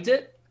liked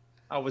it.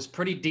 I was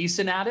pretty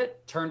decent at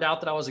it. Turned out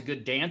that I was a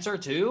good dancer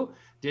too.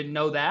 Didn't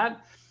know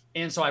that.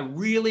 And so I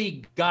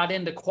really got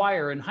into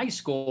choir in high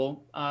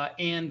school,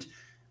 and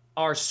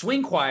our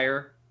swing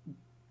choir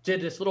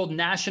did this little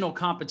national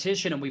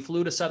competition, and we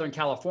flew to Southern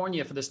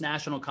California for this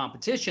national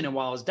competition. And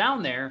while I was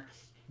down there,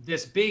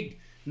 this big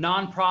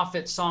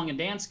nonprofit song and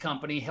dance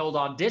company held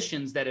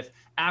auditions that if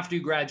after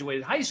you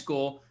graduated high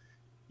school,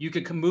 you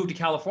could move to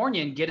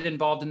California and get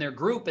involved in their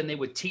group, and they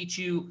would teach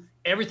you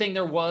everything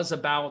there was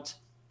about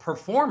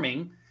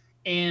performing.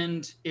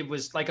 And it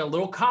was like a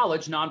little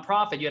college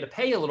nonprofit. You had to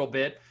pay a little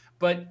bit,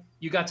 but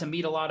you got to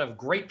meet a lot of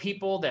great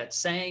people that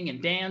sang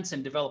and danced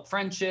and developed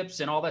friendships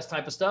and all that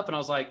type of stuff. And I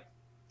was like,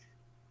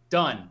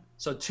 done.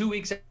 So 2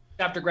 weeks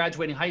after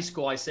graduating high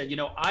school, I said,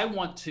 I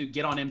want to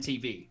get on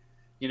MTV.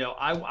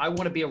 I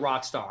want to be a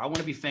rock star. I want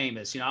to be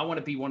famous. I want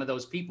to be one of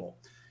those people.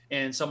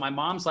 And so my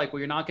mom's like, well,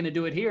 you're not going to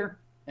do it here.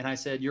 And I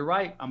said, you're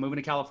right. I'm moving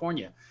to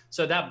California.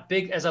 So that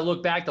big, as I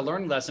look back, the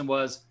learning lesson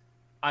was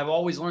I've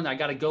always learned I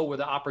got to go where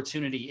the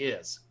opportunity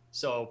is.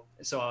 So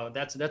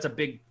that's a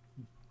big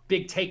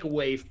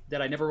takeaway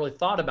that I never really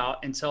thought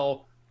about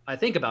until I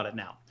think about it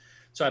now.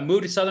 So I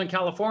moved to Southern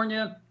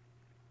California,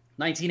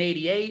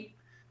 1988,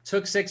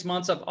 took 6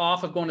 months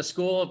off of going to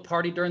school,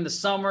 partied during the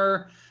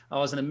summer. I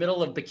was in the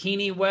middle of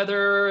bikini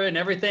weather and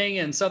everything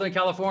in Southern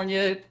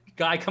California.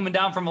 Guy coming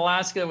down from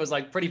Alaska. It was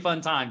like pretty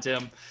fun time,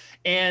 Tim.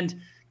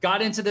 And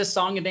got into this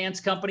song and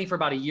dance company for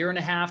about a year and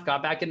a half,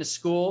 got back into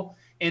school.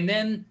 And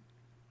then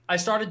I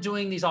started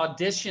doing these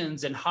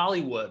auditions in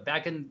Hollywood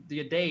back in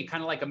the day,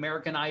 kind of like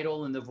American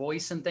Idol and The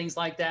Voice and things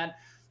like that.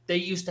 They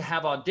used to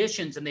have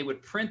auditions and they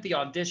would print the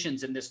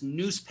auditions in this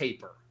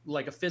newspaper,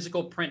 like a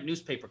physical print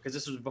newspaper, because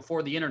this was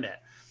before the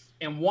internet.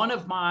 And one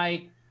of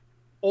my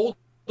older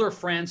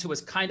friends who was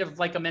kind of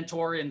like a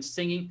mentor in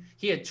singing,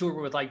 he had toured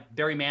with like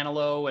Barry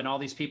Manilow and all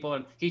these people.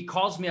 And he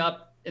calls me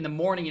up in the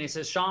morning and he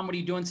says, Sean, what are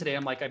you doing today?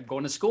 I'm like, I'm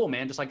going to school,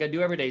 man, just like I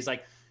do every day. He's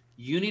like,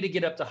 you need to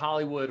get up to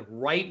Hollywood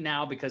right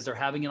now because they're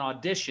having an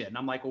audition.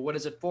 I'm like, well, what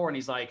is it for? And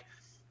he's like,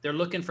 they're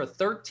looking for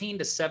 13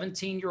 to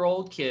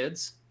 17-year-old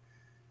kids,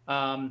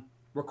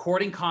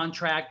 recording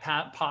contract,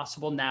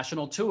 possible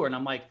national tour. And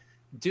I'm like,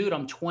 dude,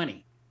 I'm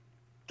 20.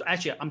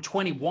 Actually, I'm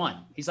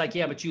 21. He's like,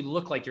 yeah, but you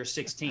look like you're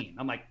 16.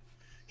 I'm like,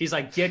 he's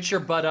like, get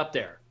your butt up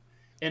there.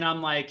 And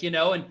I'm like,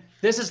 and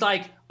this is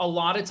like a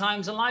lot of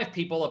times in life,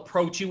 people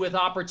approach you with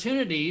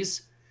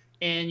opportunities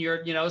and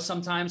you're,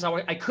 sometimes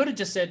I could have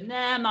just said,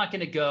 nah, I'm not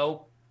going to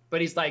go.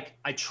 But he's like,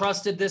 I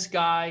trusted this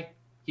guy.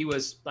 He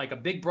was like a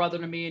big brother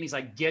to me. And he's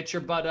like, get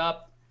your butt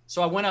up.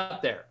 So I went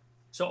up there.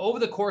 So over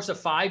the course of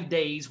 5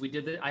 days,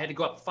 I had to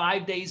go up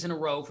 5 days in a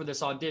row for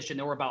this audition.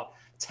 There were about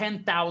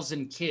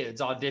 10,000 kids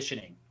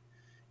auditioning.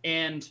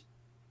 And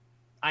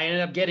I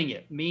ended up getting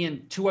it. Me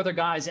and 2 other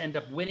guys end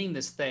up winning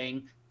this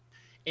thing.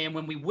 And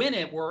when we win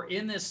it, we're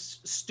in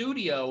this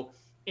studio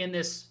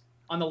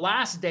on the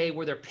last day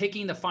where they're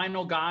picking the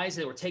final guys.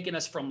 They were taking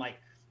us from like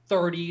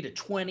 30 to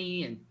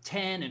 20 and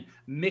 10 and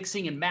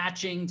mixing and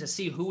matching to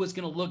see who was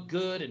going to look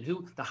good and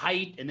who the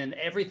height and then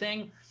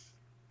everything.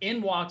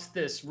 In walks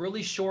this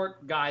really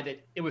short guy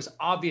that it was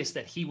obvious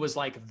that he was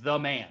like the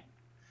man.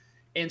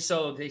 And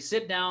so they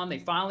sit down, they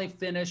finally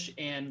finish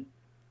and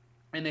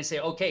they say,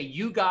 okay,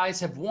 you guys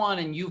have won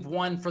and you've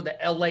won for the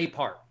LA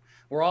part.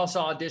 We're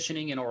also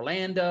auditioning in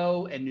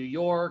Orlando and New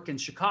York and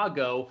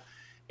Chicago.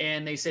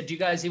 And they said, do you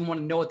guys even want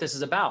to know what this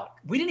is about?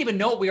 We didn't even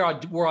know what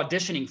we're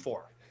auditioning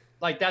for.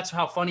 Like, that's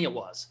how funny it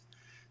was.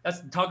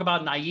 Talk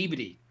about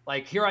naivety.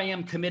 Like, here I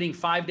am committing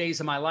 5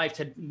 days of my life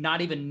to not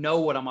even know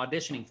what I'm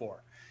auditioning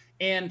for.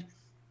 And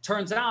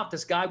turns out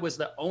this guy was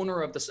the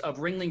owner of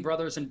Ringling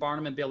Brothers and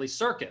Barnum and Bailey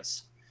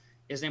Circus.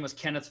 His name was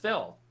Kenneth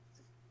Feld.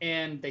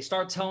 And they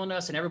start telling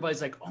us, and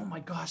everybody's like, oh my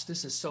gosh,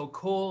 this is so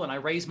cool. And I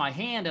raised my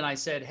hand and I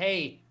said,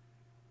 hey,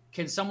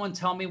 can someone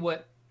tell me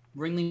what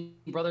Ringling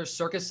Brothers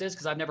Circus is?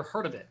 Because I've never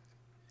heard of it.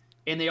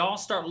 And they all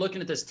start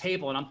looking at this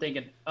table and I'm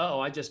thinking, oh,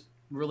 I just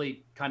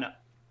really kind of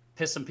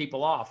pissed some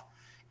people off.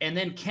 And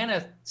then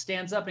Kenneth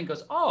stands up and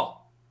goes,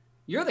 oh,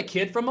 you're the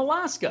kid from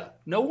Alaska.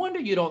 No wonder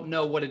you don't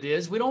know what it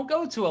is. We don't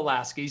go to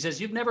Alaska. He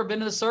says, you've never been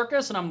to the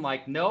circus? And I'm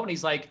like, no. And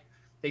he's like,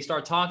 they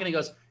start talking. He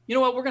goes, you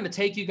know what? We're going to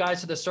take you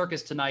guys to the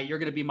circus tonight. You're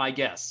going to be my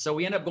guests. So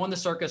we ended up going to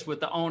the circus with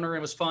the owner. It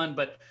was fun,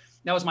 but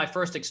that was my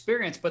first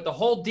experience. But the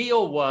whole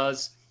deal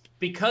was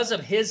because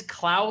of his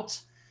clout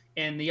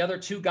and the other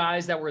 2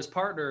 guys that were his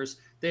partners,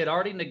 they had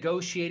already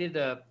negotiated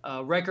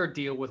a record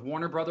deal with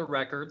Warner Brother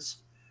Records.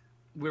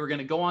 We were going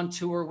to go on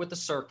tour with the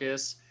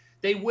circus.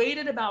 They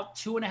waited about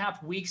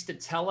 2.5 weeks to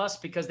tell us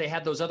because they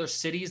had those other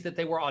cities that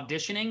they were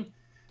auditioning.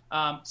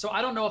 So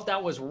I don't know if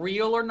that was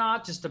real or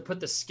not, just to put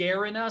the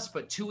scare in us.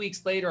 But 2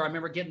 weeks later, I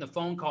remember getting the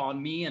phone call,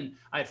 and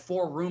I had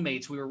 4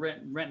 roommates. We were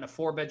renting a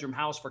 4-bedroom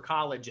house for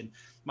college. And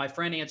my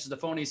friend answers the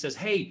phone. He says,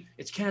 hey,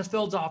 it's Kenneth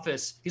Feld's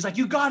office. He's like,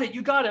 you got it.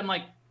 I'm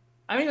like,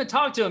 I haven't even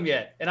talked to him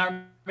yet. And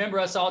I remember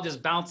us all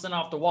just bouncing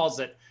off the walls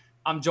that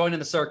I'm joining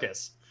the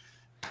circus.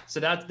 So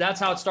that's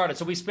how it started.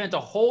 So we spent a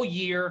whole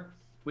year.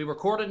 We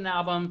recorded an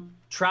album,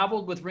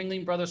 traveled with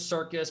Ringling Brothers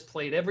Circus,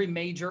 played every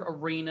major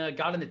arena,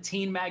 got into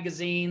teen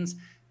magazines,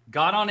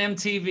 got on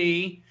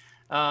MTV,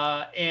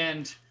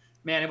 and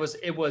man,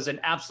 it was an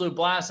absolute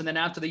blast. And then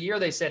after the year,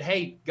 they said,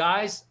 hey,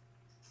 guys,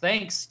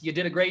 thanks. You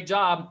did a great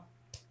job.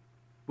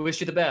 We wish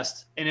you the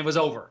best. And it was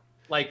over,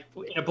 like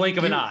in a blink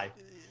of an eye.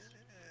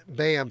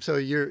 Bam. So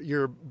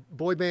you're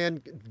boy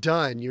band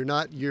done.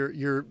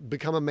 You're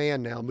become a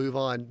man now. Move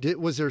on. Do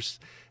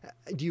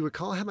you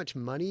recall how much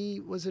money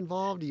was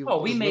involved?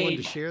 We made, willing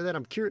to share that?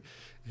 I'm curious.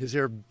 Is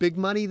there big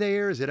money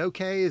there? Is it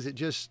okay? Is it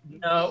just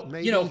no?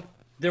 Maybe?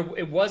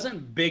 It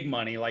wasn't big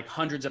money, like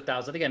hundreds of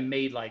thousands. I think I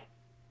made like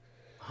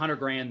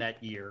 $100,000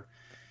 that year.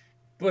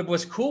 But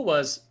what's cool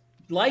was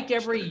like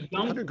every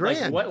young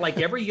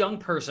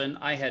person,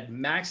 I had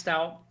maxed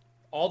out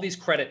all these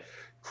credit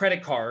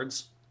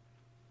cards.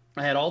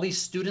 I had all these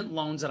student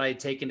loans that I had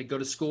taken to go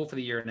to school for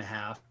the year and a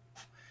half.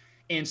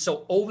 And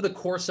so over the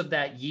course of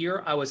that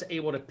year, I was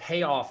able to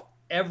pay off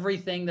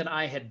everything that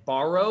I had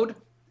borrowed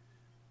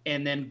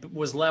and then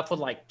was left with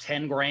like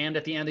 10 grand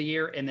at the end of the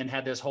year, and then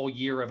had this whole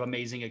year of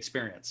amazing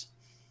experience.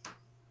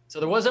 So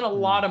there wasn't a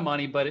lot of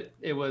money, but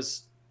it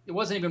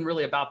wasn't even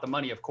really about the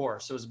money, of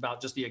course. It was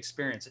about just the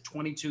experience. At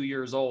 22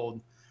 years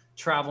old,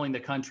 traveling the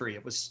country,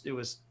 it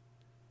was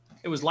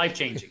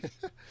life-changing.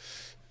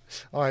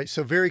 All right,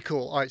 so very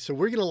cool. All right, so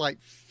we're gonna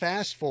like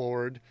fast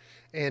forward,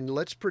 and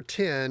let's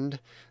pretend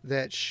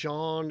that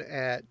Sean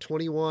at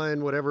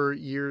 21, whatever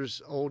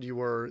years old you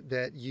were,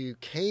 that you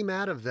came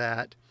out of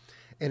that,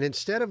 and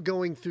instead of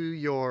going through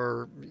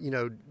your,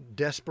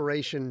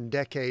 desperation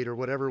decade or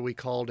whatever we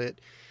called it,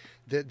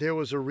 that there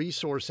was a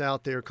resource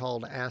out there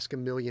called Ask a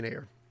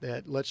Millionaire.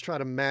 That let's try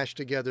to mash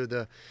together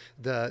the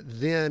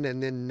then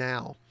and then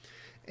now.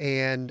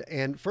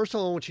 And first of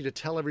all, I want you to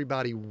tell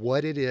everybody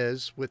what it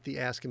is with the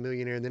Ask a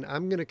Millionaire. And then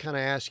I'm going to kind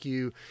of ask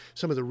you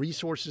some of the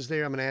resources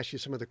there. I'm going to ask you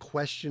some of the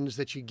questions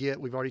that you get.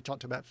 We've already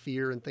talked about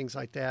fear and things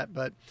like that.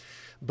 But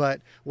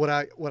what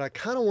I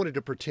kind of wanted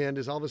to pretend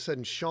is all of a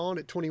sudden, Sean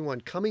at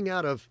 21, coming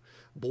out of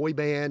boy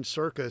band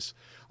circus,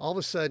 all of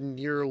a sudden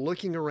you're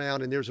looking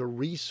around and there's a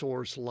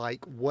resource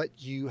like what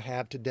you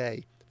have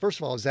today. First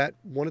of all, is that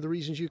one of the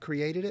reasons you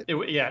created it?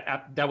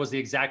 Yeah, that was the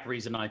exact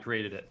reason I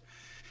created it.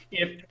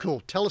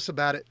 Cool. Tell us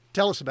about it.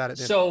 Tell us about it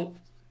then. So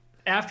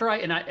after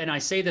I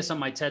say this on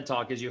my TED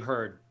Talk, as you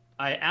heard,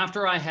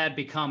 after I had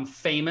become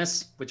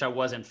famous, which I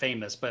wasn't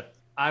famous, but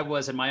I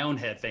was in my own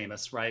head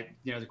famous, right?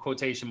 The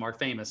quotation mark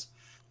famous.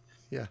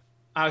 Yeah.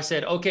 I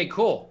said, okay,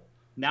 cool.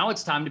 Now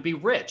it's time to be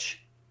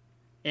rich.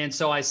 And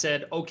so I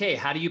said, okay,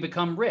 how do you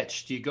become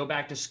rich? Do you go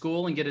back to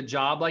school and get a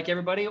job like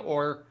everybody?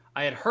 Or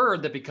I had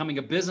heard that becoming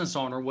a business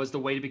owner was the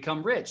way to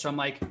become rich. So I'm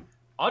like,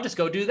 I'll just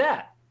go do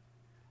that.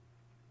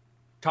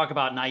 Talk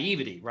about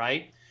naivety,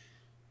 right?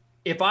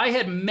 If I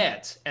had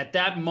met at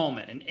that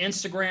moment and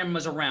Instagram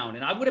was around,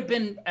 and I would have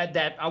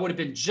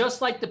been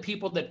just like the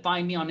people that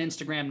find me on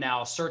Instagram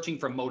now, searching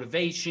for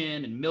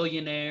motivation and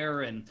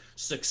millionaire and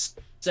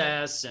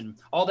success and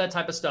all that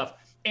type of stuff.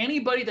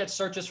 Anybody that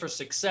searches for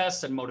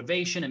success and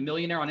motivation and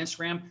millionaire on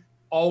Instagram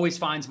always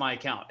finds my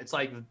account. It's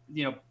like,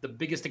 the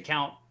biggest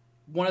account,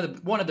 one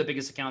of the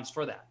biggest accounts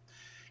for that.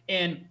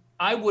 And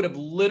I would have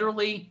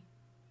literally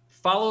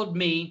followed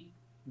me,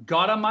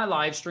 got on my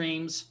live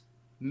streams.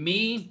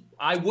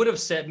 I would have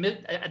said,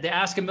 the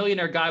Ask a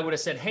Millionaire guy would have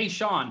said, hey,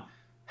 Sean,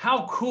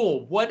 how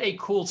cool. What a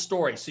cool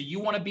story. So you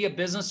want to be a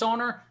business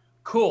owner?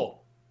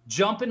 Cool.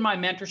 Jump in my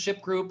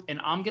mentorship group,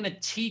 and I'm going to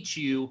teach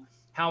you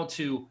how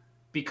to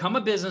become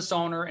a business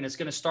owner. And it's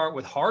going to start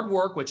with hard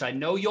work, which I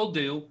know you'll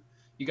do.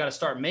 You got to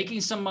start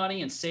making some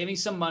money and saving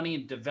some money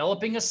and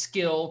developing a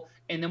skill.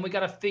 And then we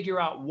got to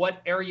figure out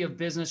what area of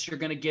business you're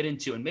going to get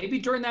into. And maybe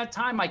during that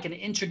time, I can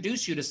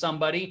introduce you to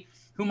somebody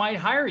who might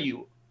hire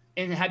you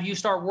and have you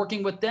start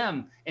working with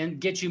them and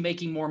get you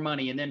making more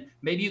money. And then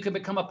maybe you can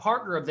become a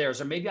partner of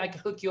theirs, or maybe I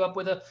could hook you up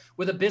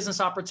with a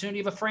business opportunity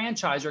of a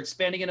franchise or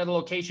expanding another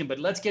location. But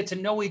let's get to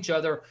know each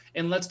other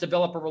and let's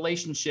develop a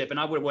relationship. And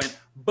I would have went,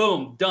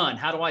 boom, done.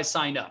 How do I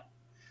sign up?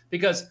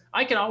 Because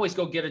I can always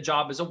go get a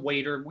job as a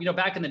waiter.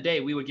 Back in the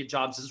day, we would get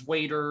jobs as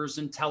waiters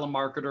and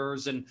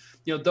telemarketers. And,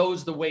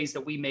 those are the ways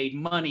that we made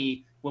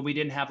money when we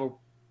didn't have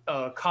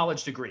a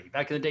college degree.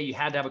 Back in the day, you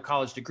had to have a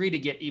college degree to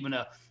get even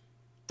a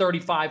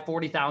 $35,000,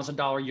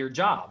 $40,000 a year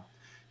job.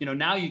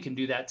 Now you can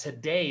do that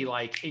today,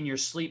 like in your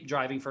sleep,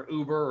 driving for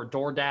Uber or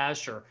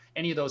DoorDash or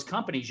any of those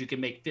companies. You can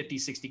make 50,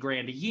 60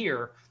 grand a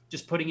year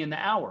just putting in the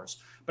hours.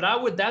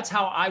 But that's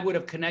how I would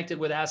have connected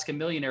with Ask a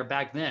Millionaire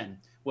back then,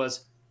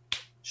 was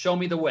show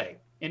me the way.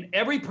 And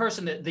every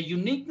person, the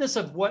uniqueness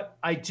of what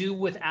I do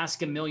with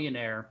Ask a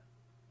Millionaire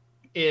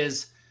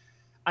is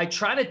I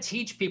try to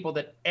teach people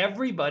that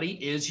everybody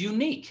is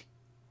unique.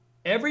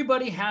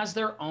 Everybody has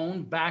their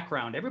own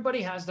background.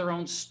 Everybody has their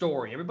own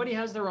story. Everybody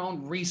has their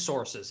own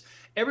resources.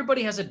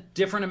 Everybody has a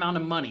different amount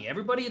of money.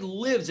 Everybody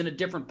lives in a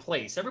different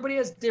place. Everybody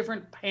has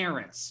different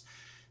parents.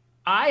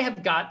 I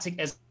have got to,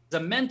 as a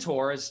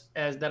mentor, as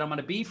that I'm going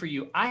to be for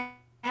you, I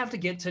have to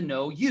get to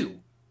know you.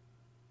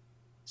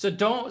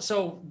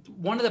 So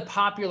one of the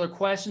popular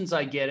questions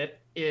I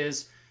get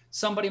is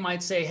somebody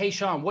might say, hey,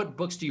 Sean, what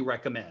books do you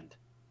recommend?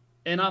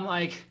 And I'm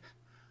like,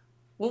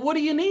 well, what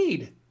do you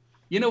need?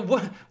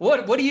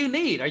 What do you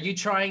need? Are you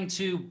trying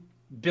to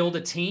build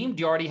a team?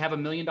 Do you already have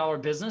 $1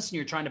 million business and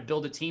you're trying to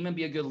build a team and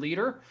be a good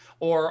leader?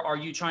 Or are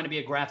you trying to be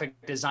a graphic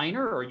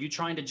designer? Or are you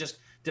trying to just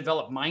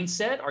develop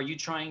mindset? Are you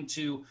trying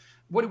to,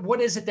 what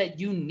is it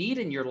that you need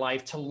in your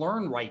life to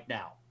learn right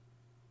now?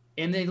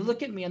 And they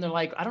look at me and they're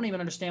like, I don't even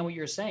understand what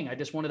you're saying. I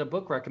just wanted a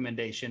book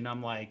recommendation.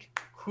 I'm like,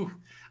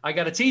 I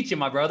got to teach you,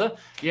 my brother.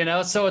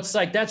 So it's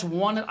like, that's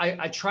one,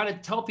 I try to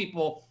tell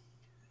people,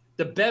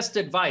 the best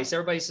advice,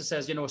 everybody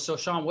says, so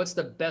Sean, what's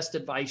the best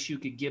advice you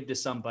could give to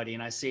somebody?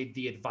 And I say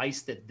the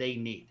advice that they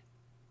need.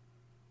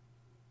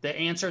 The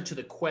answer to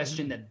the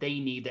question that they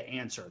need to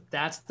answer.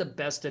 That's the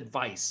best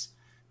advice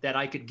that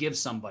I could give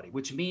somebody,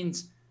 which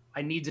means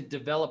I need to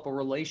develop a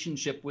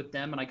relationship with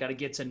them and I got to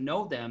get to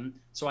know them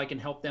so I can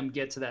help them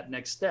get to that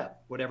next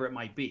step, whatever it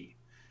might be.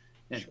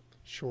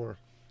 Sure.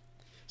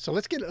 So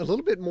let's get a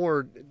little bit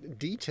more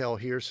detail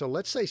here. So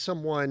let's say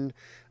someone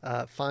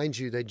finds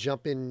you, they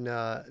jump in,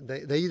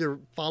 they either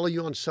follow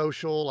you on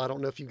social. I don't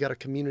know if you've got a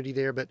community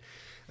there, but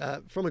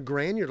from a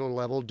granular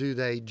level, do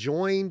they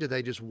join? Do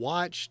they just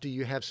watch? Do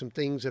you have some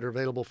things that are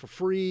available for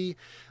free?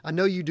 I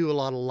know you do a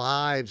lot of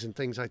lives and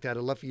things like that.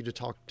 I'd love for you to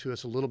talk to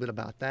us a little bit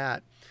about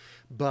that.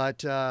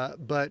 But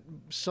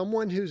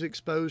someone who's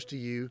exposed to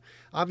you,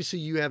 obviously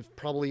you have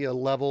probably a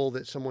level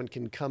that someone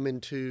can come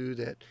into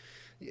that,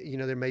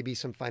 there may be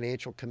some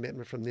financial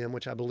commitment from them,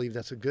 which I believe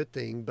that's a good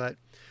thing. But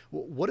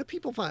what do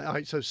people find? All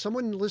right, so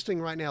someone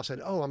listening right now said,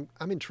 "Oh,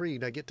 I'm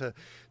intrigued.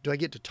 Do I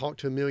get to talk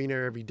to a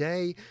millionaire every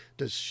day?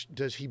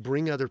 Does he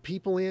bring other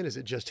people in? Is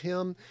it just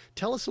him?"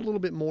 Tell us a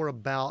little bit more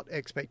about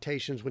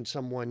expectations when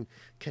someone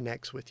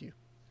connects with you.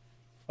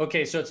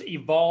 Okay, so it's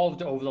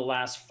evolved over the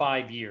last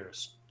 5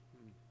 years.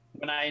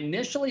 When I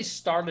initially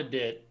started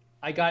it,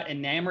 I got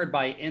enamored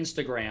by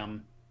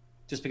Instagram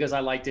just because I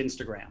liked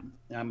Instagram.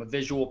 And I'm a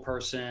visual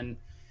person.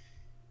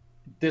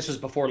 This was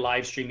before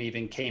live stream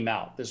even came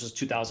out. This was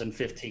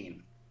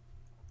 2015.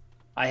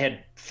 I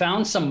had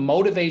found some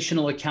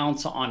motivational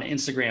accounts on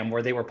Instagram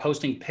where they were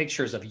posting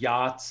pictures of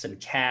yachts and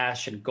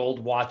cash and gold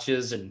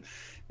watches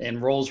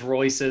and Rolls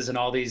Royces and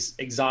all these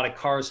exotic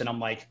cars. And I'm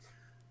like,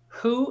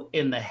 who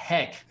in the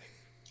heck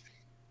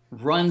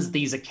runs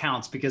these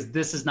accounts? Because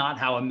this is not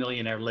how a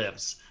millionaire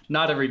lives.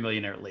 Not every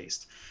millionaire, at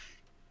least.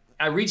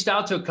 I reached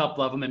out to a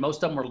couple of them, and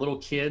most of them were little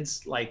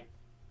kids, like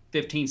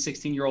 15,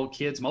 16-year-old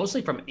kids,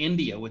 mostly from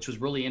India, which was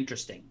really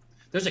interesting.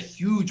 There's a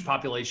huge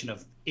population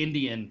of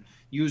Indian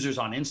users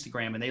on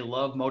Instagram, and they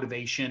love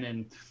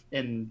motivation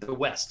in the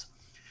West.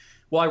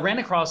 Well, I ran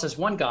across this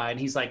one guy, and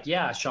he's like,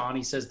 "Yeah, Sean,"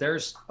 he says,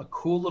 "there's a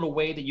cool little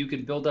way that you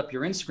can build up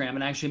your Instagram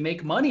and actually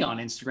make money on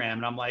Instagram."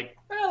 And I'm like,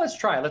 "Well, let's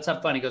try it. Let's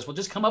have fun." He goes, "Well,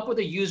 just come up with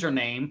a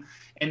username,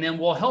 and then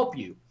we'll help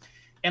you."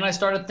 And I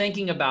started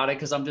thinking about it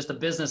because I'm just a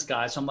business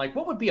guy. So I'm like,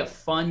 what would be a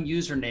fun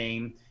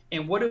username?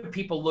 And what do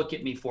people look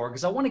at me for?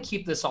 Because I want to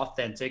keep this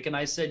authentic. And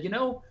I said,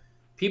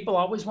 people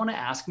always want to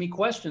ask me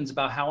questions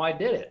about how I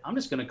did it. I'm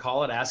just going to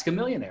call it Ask a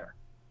Millionaire.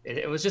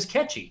 It was just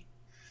catchy.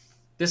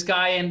 This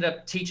guy ended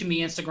up teaching me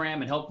Instagram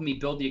and helping me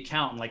build the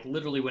account. And like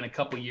literally within a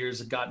couple of years,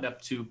 had gotten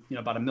up to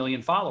about 1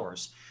 million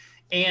followers.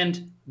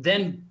 And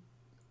then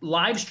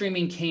live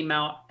streaming came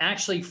out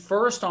actually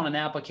first on an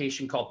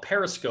application called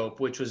Periscope,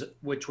 which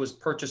was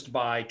purchased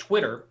by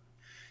Twitter.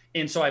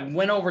 And so I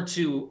went over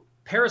to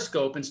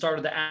Periscope and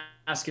started the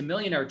Ask a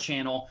Millionaire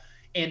channel.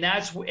 And I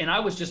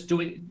just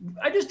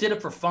did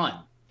it for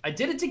fun. I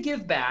did it to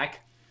give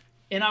back.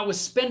 And I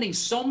was spending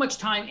so much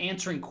time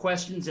answering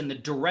questions in the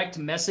direct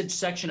message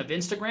section of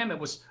Instagram.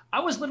 I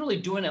was literally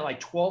doing it like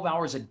 12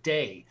 hours a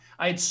day.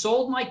 I had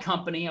sold my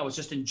company. I was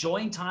just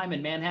enjoying time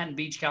in Manhattan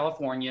Beach,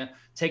 California,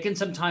 taking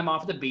some time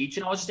off at the beach.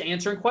 And I was just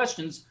answering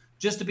questions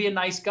just to be a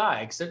nice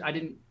guy, because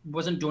I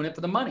wasn't doing it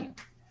for the money.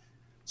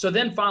 So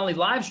then finally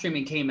live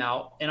streaming came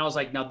out, and I was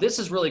like, now this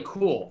is really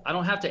cool. I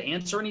don't have to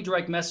answer any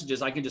direct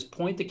messages. I can just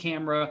point the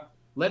camera,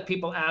 let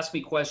people ask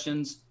me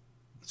questions.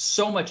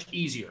 So much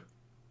easier.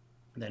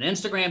 And then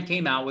Instagram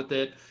came out with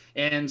it.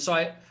 And so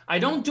I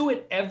don't do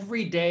it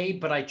every day,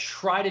 but I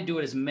try to do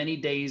it as many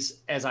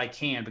days as I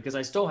can because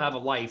I still have a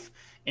life.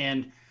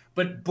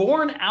 But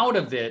born out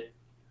of it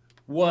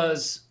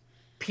was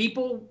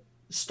people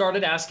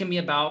started asking me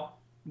about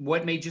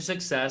what made you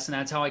success. And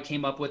that's how I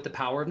came up with the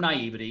power of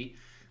naivety.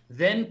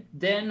 Then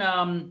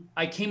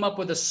I came up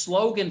with a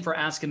slogan for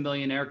Ask a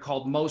Millionaire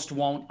called Most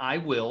Won't, I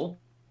Will,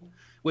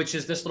 which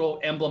is this little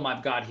emblem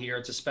I've got here.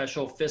 It's a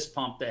special fist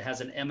pump that has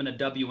an M and a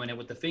W in it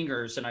with the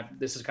fingers. And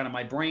this is kind of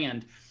my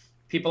brand.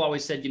 People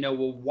always said,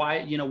 well,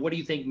 why, what do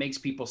you think makes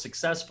people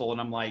successful? And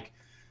I'm like,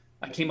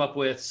 I came up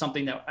with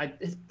something that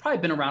it's probably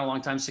been around a long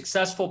time.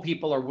 Successful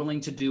people are willing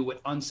to do what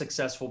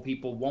unsuccessful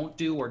people won't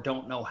do or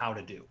don't know how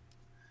to do.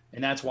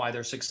 And that's why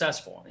they're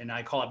successful. And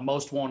I call it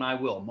Most Won't, I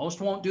Will.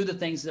 Most won't do the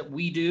things that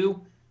we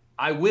do.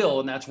 I will.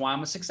 And that's why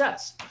I'm a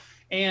success.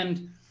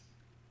 And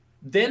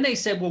then they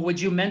said, well,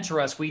 would you mentor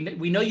us? We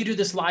know you do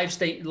this live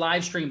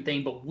stream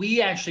thing, but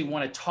we actually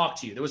want to talk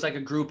to you. There was like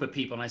a group of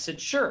people. And I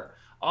said, sure,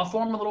 I'll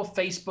form a little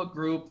Facebook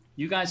group.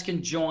 You guys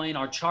can join.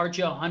 I'll charge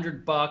you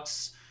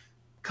 $100.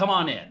 Come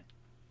on in.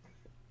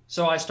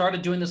 So I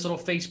started doing this little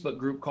Facebook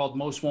group called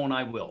Most Won't,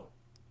 I Will.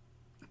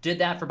 Did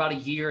that for about a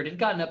year. It had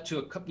gotten up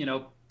to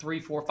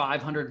 300, 400,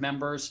 500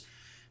 members.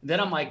 Then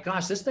I'm like,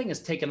 gosh, this thing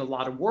has taken a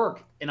lot of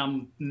work. And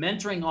I'm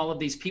mentoring all of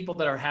these people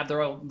that have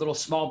their own little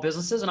small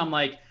businesses. And I'm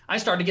like, I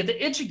started to get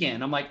the itch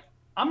again. I'm like,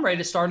 I'm ready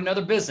to start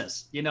another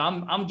business.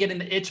 I'm getting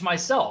the itch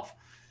myself.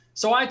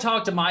 So I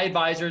talk to my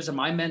advisors and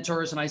my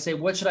mentors and I say,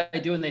 what should I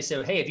do? And they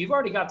say, hey, if you've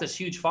already got this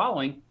huge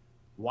following,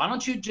 why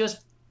don't you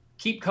just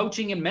keep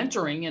coaching and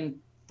mentoring and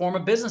form a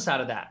business out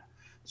of that?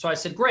 So I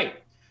said, great.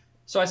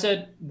 So I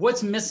said,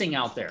 what's missing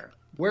out there?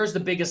 Where's the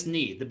biggest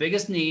need? The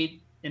biggest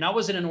need. And I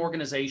was in an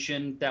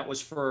organization that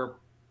was for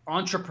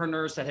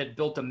entrepreneurs that had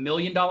built $1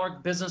 million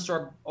business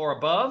or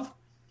above,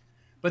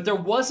 but there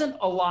wasn't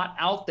a lot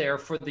out there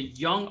for the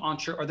young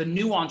or the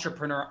new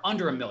entrepreneur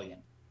under $1 million.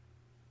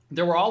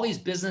 There were all these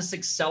business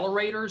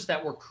accelerators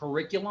that were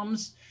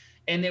curriculums,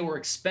 and they were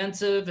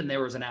expensive, and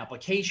there was an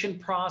application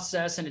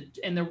process, and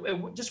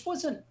it just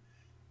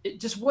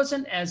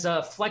wasn't as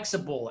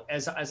flexible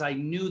as I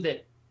knew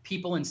that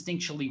people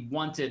instinctually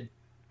wanted,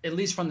 at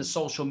least from the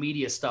social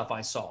media stuff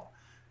I saw.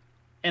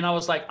 And I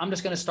was like, I'm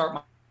just going to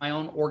start my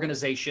own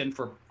organization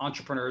for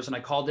entrepreneurs, and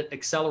I called it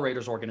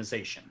Accelerators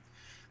Organization.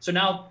 So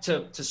now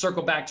to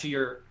circle back to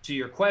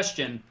your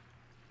question,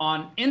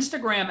 on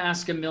Instagram,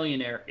 Ask a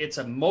Millionaire, it's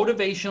a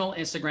motivational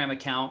Instagram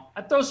account.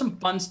 I throw some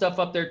fun stuff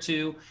up there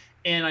too.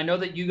 And I know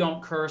that you don't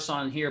curse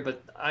on here,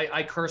 but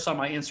I curse on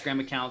my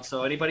Instagram account.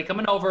 So anybody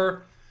coming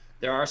over,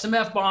 there are some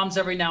F-bombs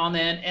every now and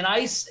then.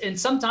 And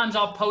sometimes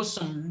I'll post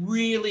some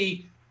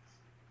really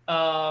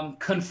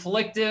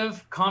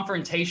conflictive,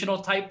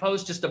 confrontational type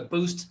posts just to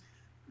boost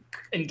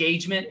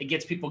engagement. It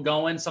gets people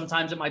going.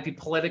 Sometimes it might be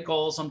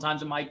political.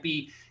 Sometimes it might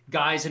be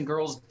guys and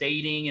girls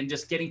dating and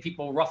just getting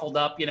people ruffled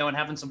up, and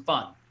having some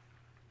fun.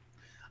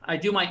 I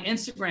do my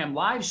Instagram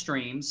live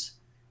streams,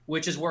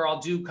 which is where I'll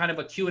do kind of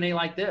a Q&A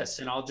like this.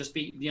 And I'll just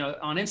be,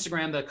 on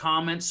Instagram, the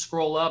comments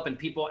scroll up and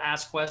people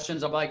ask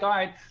questions. I'll be like, all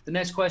right, the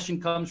next question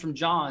comes from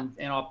John,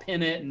 and I'll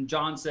pin it. And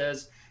John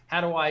says,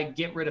 how do I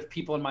get rid of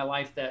people in my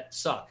life that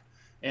suck?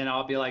 And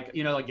I'll be like,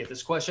 I get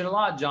this question a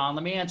lot, John,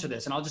 let me answer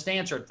this. And I'll just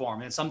answer it for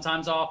him. And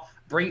sometimes I'll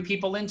bring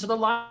people into the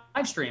live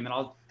stream and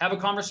I'll have a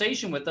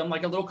conversation with them,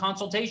 like a little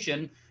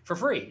consultation for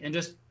free, and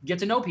just get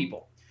to know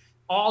people.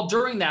 All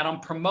during that, I'm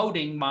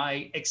promoting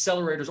my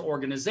Accelerators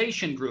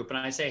Organization group. And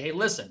I say, hey,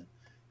 listen,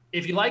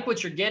 if you like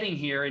what you're getting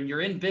here and you're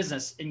in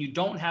business and you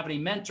don't have any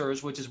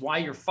mentors, which is why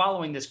you're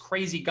following this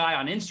crazy guy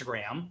on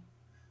Instagram,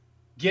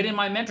 get in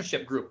my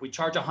mentorship group. We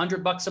charge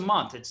 $100 a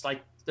month. It's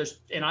like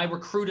and I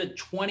recruited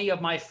 20 of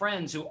my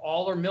friends who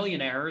all are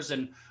millionaires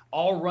and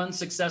all run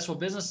successful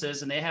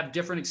businesses, and they have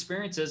different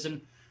experiences.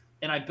 And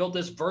I built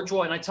this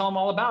virtual, and I tell them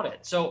all about it.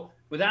 So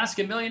with Ask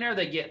a Millionaire,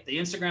 they get the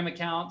Instagram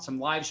account, some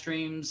live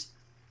streams.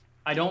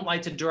 I don't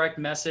like to direct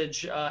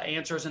message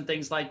answers and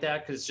things like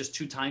that because it's just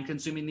too time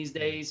consuming these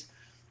days.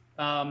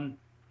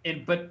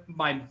 But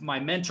my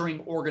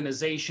mentoring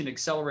organization,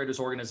 Accelerators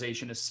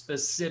Organization, is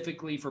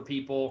specifically for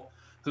people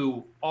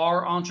who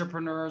are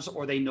entrepreneurs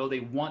or they know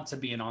they want to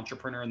be an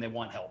entrepreneur and they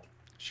want help.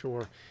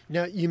 Sure.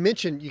 Now you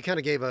mentioned, you kind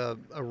of gave a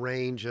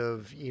range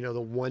of,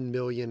 the 1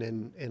 million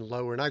and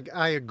lower. And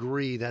I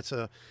agree. That's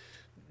a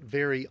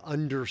very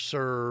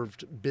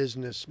underserved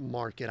business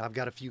market. I've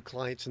got a few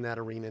clients in that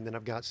arena, and then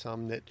I've got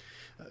some that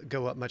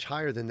go up much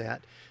higher than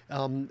that.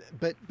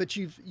 But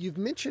you've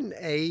mentioned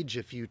age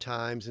a few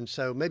times. And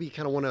so maybe you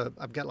kind of want to,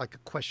 I've got like a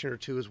question or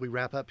two as we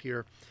wrap up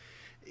here.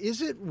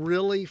 Is it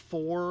really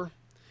for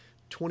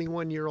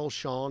 21-year-old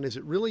Sean? Does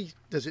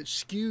it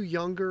skew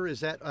younger?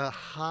 Is that a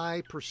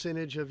high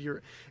percentage of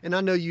your, and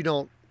I know you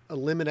don't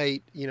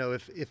eliminate,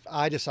 if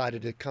I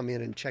decided to come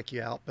in and check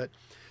you out, but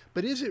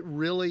is it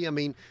really,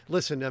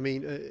 listen,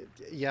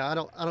 yeah, I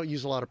don't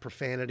use a lot of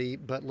profanity,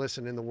 but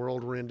listen, in the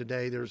world we're in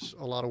today, there's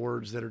a lot of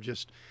words that are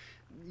just,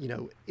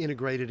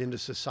 integrated into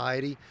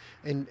society,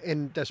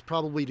 and that's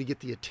probably to get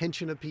the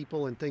attention of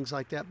people and things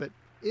like that. But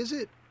is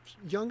it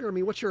younger?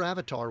 What's your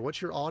avatar?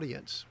 What's your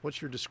audience?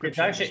 What's your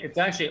description? It's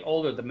actually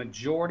older. The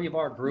majority of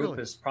our group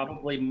is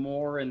probably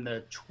more in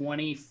the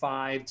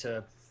 25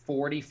 to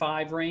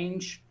 45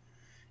 range.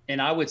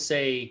 And I would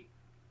say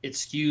it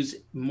skews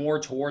more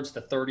towards the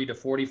 30 to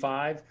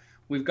 45.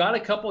 We've got a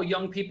couple of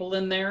young people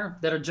in there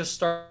that are just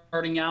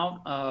starting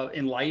out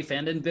in life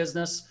and in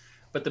business,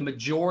 but the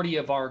majority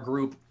of our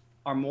group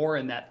are more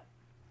in that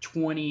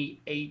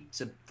 28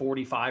 to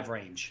 45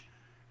 range.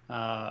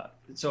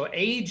 So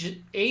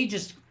age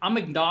is, I'm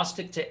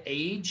agnostic to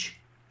age.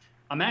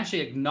 I'm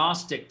actually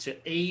agnostic to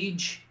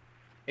age,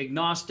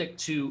 agnostic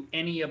to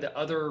any of the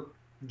other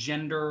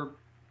gender,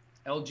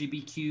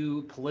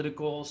 LGBTQ,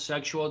 political,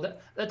 sexual,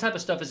 that type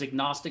of stuff is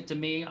agnostic to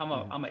me.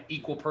 I'm an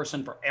equal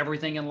person for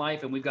everything in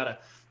life, and we've got a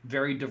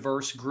very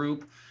diverse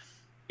group.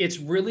 It's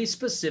really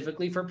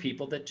specifically for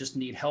people that just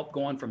need help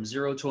going from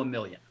 0 to 1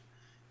 million.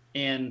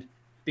 And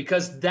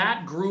because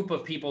that group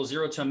of people,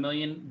 0 to 1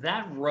 million,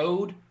 that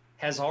road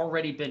has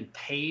already been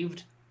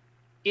paved.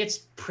 It's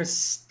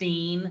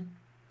pristine.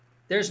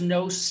 There's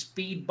no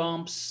speed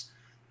bumps.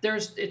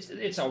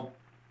 It's a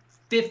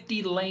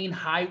 50-lane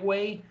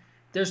highway.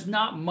 There's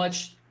not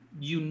much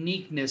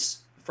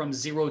uniqueness from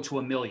 0 to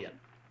 1 million.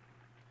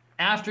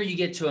 After you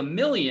get to 1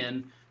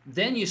 million,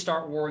 then you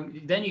start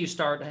worrying. Then you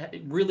start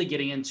really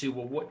getting into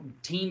what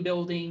team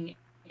building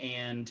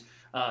and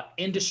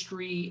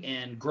industry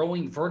and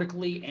growing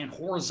vertically and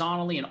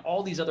horizontally and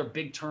all these other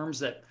big terms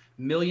that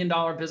 $1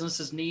 million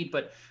businesses need.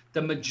 But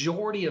the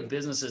majority of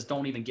businesses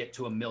don't even get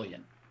to 1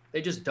 million.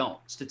 They just don't,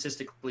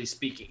 statistically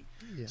speaking.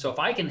 Yeah. So if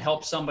I can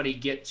help somebody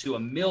get to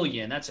 1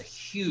 million, that's a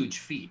huge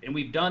feat. And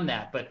we've done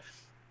that, but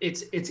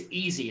it's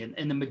easy.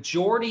 And the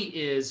majority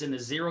is in the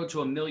 0 to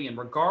 1 million,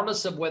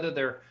 regardless of whether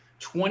they're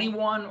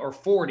 21 or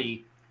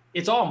 40,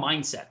 it's all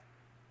mindset.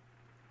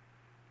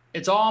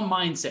 It's all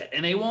mindset.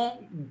 And they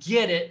won't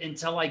get it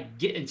until I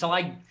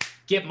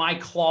get my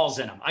claws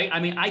in them.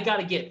 I got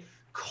to get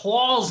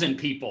claws in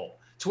people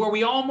to where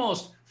we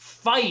almost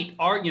fight,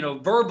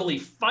 verbally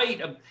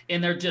fight,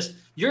 and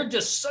you're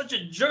just such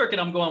a jerk.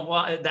 And I'm going,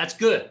 well, that's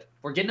good.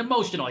 We're getting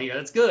emotional here.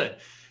 That's good.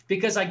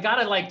 Because I got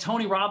to, like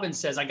Tony Robbins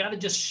says, I got to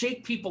just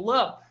shake people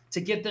up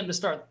to get them to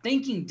start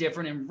thinking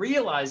different and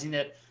realizing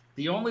that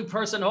the only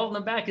person holding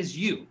them back is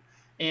you.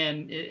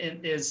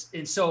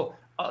 So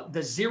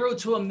the 0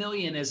 to $1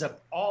 million is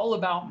all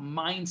about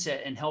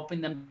mindset and helping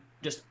them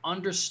just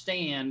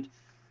understand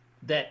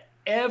that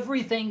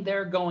everything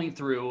they're going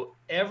through,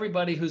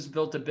 everybody who's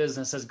built a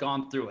business has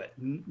gone through it.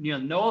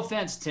 No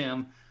offense,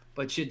 Tim,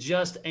 but you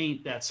just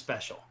ain't that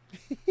special.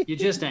 You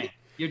just ain't.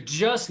 You're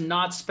just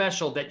not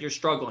special that you're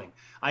struggling.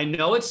 I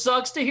know it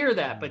sucks to hear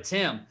that, but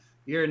Tim,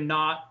 you're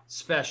not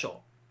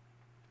special.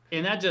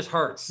 And that just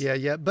hurts.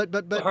 Yeah.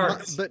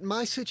 But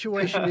my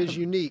situation is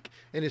unique,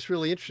 and it's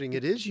really interesting.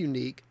 It is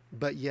unique,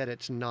 but yet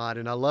it's not.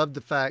 And I love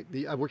the fact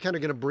that we're kind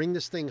of going to bring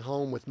this thing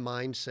home with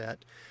mindset,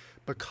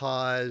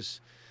 because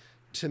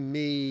to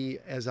me,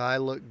 as I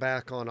look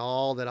back on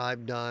all that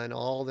I've done,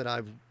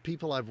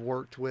 people I've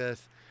worked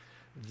with,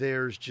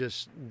 there's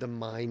just the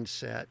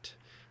mindset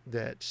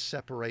that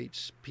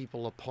separates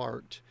people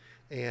apart.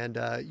 And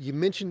you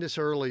mentioned this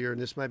earlier, and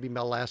this might be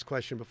my last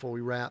question before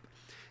we wrap,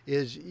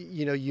 is,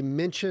 you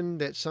mentioned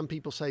that some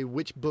people say,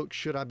 which book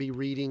should I be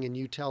reading? And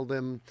you tell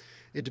them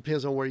it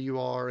depends on where you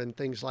are and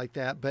things like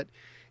that. But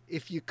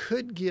if you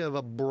could give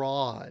a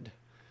broad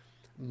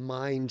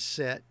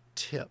mindset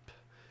tip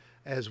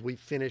as we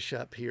finish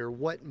up here,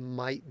 what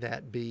might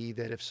that be,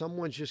 that if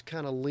someone's just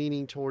kind of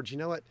leaning towards, you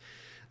know what,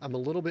 I'm a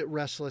little bit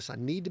restless, I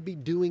need to be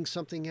doing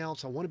something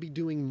else, I want to be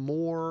doing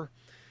more.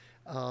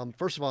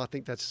 First of all, I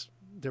think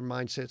their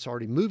mindset's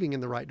already moving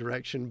in the right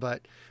direction,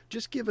 but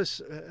just give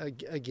us,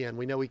 again,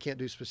 we know we can't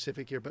do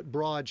specific here, but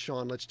broad,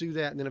 Sean, let's do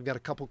that. And then I've got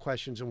a couple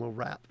questions and we'll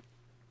wrap.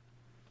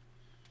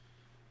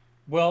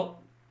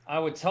 Well, I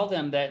would tell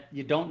them that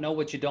you don't know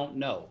what you don't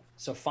know.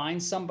 So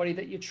find somebody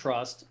that you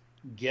trust,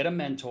 get a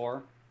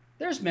mentor.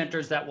 There's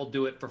mentors that will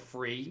do it for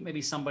free.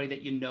 Maybe somebody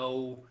that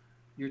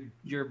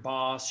your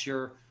boss,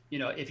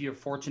 if you're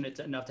fortunate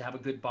enough to have a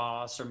good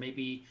boss, or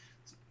maybe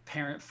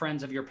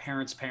friends of your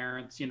parents'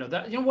 parents,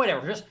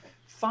 whatever. Just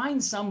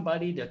find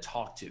somebody to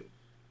talk to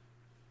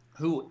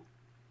who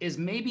is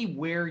maybe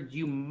where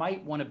you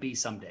might want to be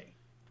someday.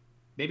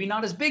 Maybe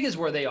not as big as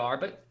where they are,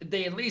 but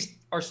they at least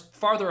are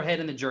farther ahead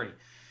in the journey.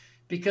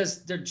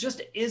 Because there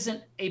just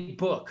isn't a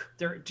book.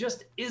 There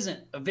just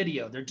isn't a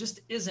video. There just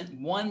isn't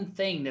one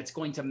thing that's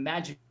going to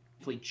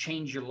magically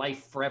change your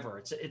life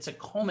forever. It's a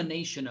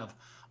culmination of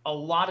a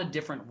lot of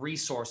different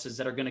resources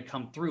that are going to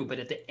come through. But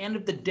at the end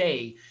of the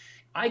day,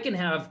 I can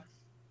have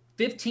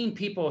 15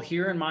 people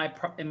here in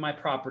my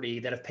property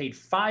that have paid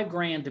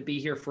 $5,000 to be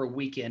here for a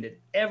weekend, and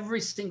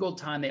every single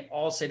time they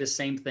all say the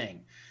same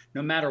thing.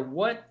 No matter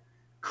what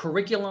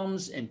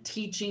curriculums and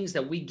teachings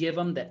that we give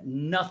them, that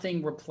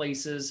nothing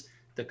replaces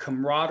the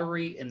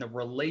camaraderie and the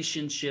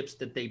relationships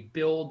that they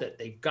build, that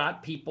they've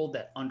got people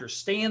that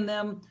understand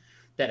them,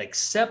 that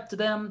accept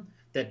them,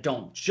 that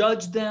don't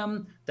judge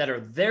them, that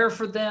are there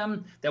for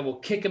them, that will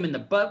kick them in the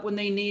butt when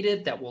they need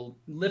it, that will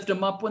lift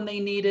them up when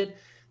they need it.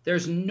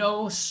 There's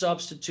no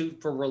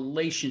substitute for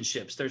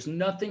relationships. There's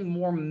nothing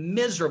more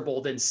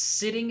miserable than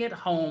sitting at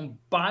home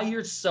by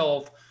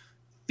yourself,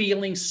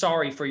 feeling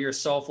sorry for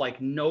yourself, like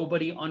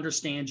nobody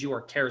understands you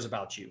or cares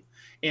about you.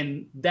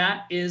 And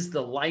that is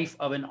the life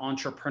of an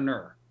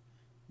entrepreneur.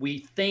 We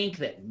think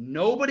that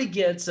nobody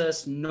gets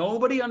us,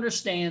 nobody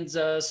understands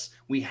us,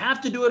 we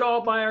have to do it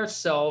all by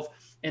ourselves.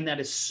 And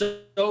that is so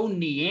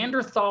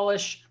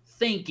Neanderthalish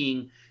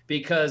thinking,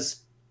 because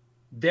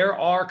there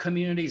are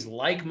communities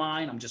like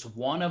mine, I'm just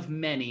one of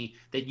many,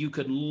 that you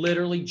could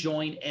literally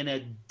join in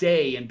a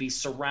day and be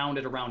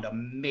surrounded around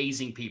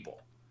amazing people.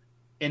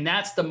 And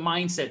that's the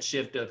mindset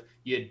shift of,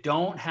 you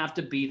don't have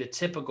to be the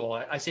typical,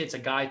 I say it's a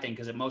guy thing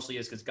because it mostly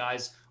is, because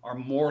guys are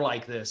more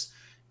like this.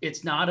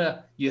 It's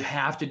not you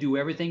have to do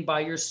everything by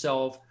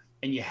yourself,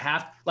 and you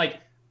have,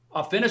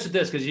 I'll finish with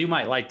this because you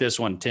might like this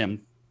one,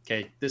 Tim.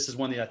 Okay. This is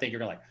one that I think you're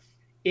going to like.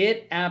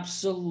 It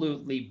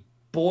absolutely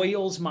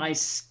boils my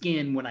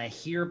skin when I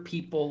hear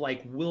people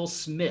like Will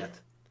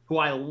Smith, who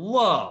I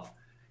love,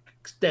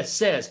 that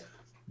says,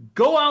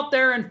 go out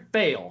there and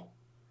fail.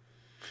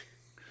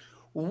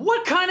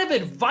 What kind of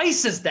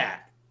advice is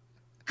that?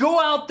 Go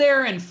out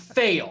there and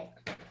fail.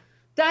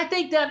 I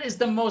think that is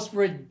the most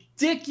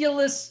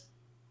ridiculous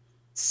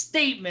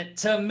statement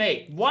to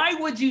make. Why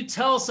would you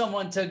tell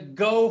someone to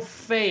go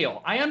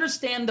fail? I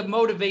understand the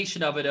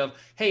motivation of it, of,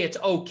 hey, it's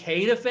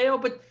okay to fail,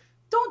 but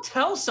don't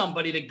tell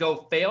somebody to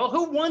go fail.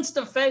 Who wants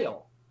to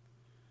fail?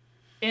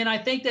 And I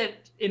think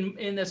that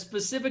in the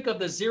specific of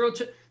the 0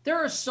 to, there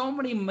are so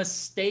many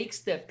mistakes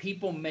that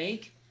people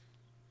make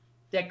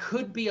that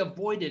could be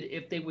avoided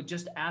if they would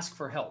just ask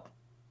for help.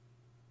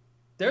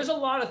 There's a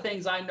lot of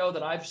things I know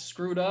that I've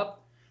screwed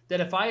up,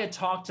 that if I had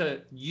talked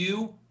to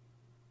you,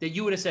 that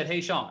you would have said, hey,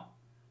 Sean,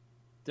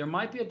 there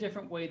might be a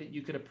different way that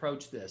you could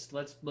approach this.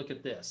 Let's look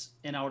at this.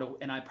 And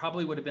I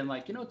probably would have been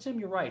like, Tim,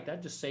 you're right.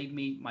 That just saved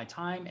me my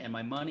time and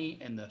my money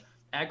and the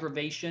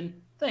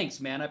aggravation. Thanks,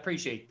 man. I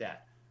appreciate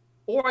that.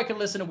 or I can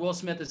listen to Will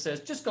Smith that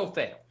says, just go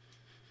fail.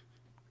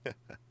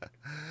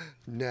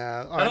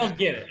 No, I don't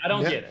get it. I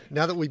don't get it.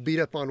 Now that we beat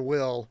up on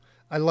Will,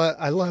 I love,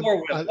 Poor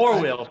Will.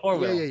 Poor Will. Poor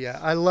Will. Yeah.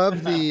 I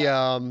love the,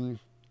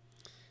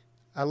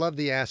 I love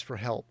the ask for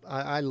help.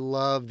 I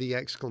love the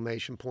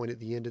exclamation point at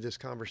the end of this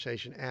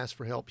conversation. Ask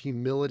for help.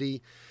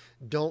 Humility.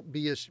 Don't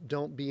be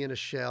in a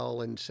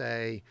shell and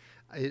say,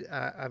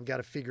 I've got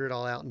to figure it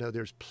all out. No,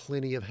 there's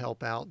plenty of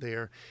help out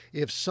there.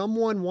 If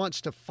someone wants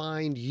to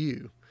find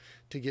you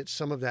to get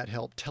some of that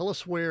help, tell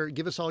us where,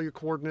 give us all your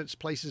coordinates,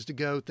 places to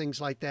go,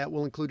 things like that.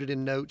 We'll include it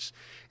in notes.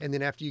 And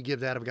then after you give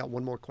that, I've got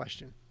one more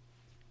question.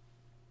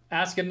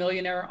 Ask a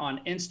Millionaire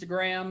on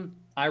Instagram.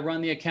 I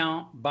run the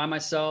account by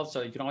myself,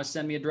 so you can always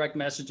send me a direct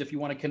message if you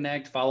want to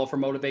connect, follow for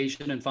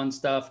motivation and fun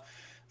stuff.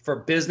 For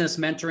business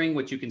mentoring,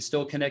 which you can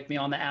still connect me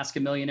on the Ask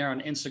a Millionaire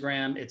on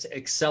Instagram, it's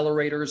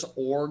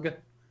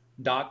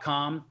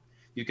acceleratoorg.com.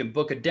 You can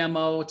book a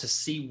demo to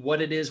see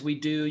what it is we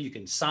do. You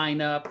can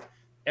sign up.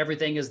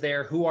 Everything is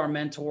there, who our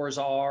mentors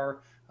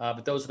are.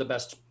 But those are the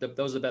best.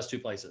 Those are the best two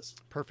places.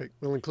 Perfect.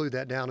 We'll include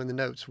that down in the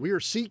notes. We are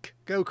Seek,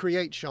 Go,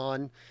 Create,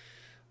 Sean.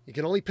 You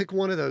can only pick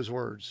one of those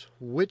words.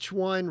 Which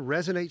one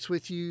resonates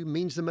with you,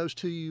 means the most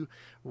to you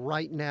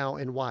right now,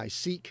 and why?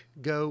 Seek,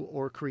 go,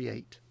 or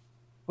create?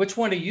 Which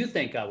one do you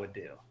think I would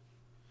do?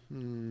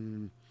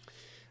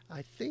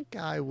 I think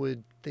I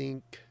would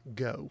think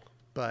go,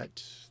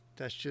 but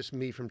that's just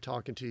me from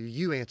talking to you.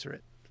 You answer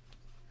it.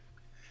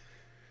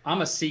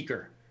 I'm a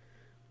seeker.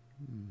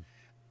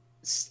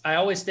 I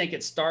always think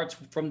it starts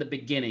from the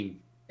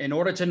beginning. In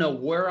order to know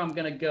where I'm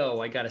going to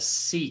go, I got to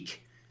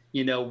seek,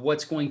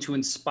 what's going to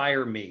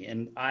inspire me.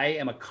 And I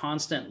am a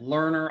constant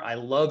learner. I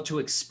love to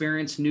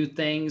experience new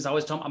things. I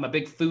always tell them I'm a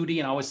big foodie,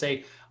 and I always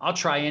say, I'll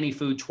try any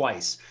food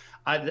twice.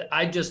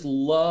 I just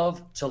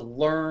love to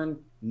learn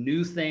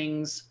new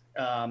things,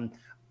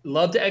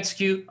 love to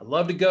execute. I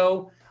love to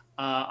go.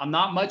 I'm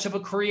not much of a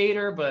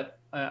creator, but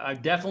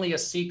I'm definitely a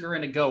seeker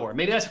and a goer.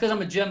 Maybe that's because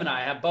I'm a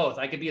Gemini. I have both.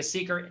 I could be a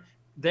seeker.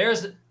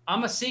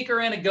 I'm a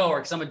seeker and a goer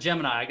because I'm a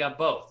Gemini. I got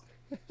both.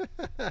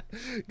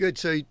 Good.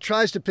 So he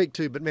tries to pick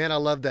two, but man, I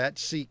love that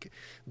seek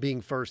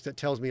being first. That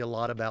tells me a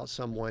lot about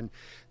someone.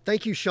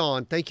 Thank you,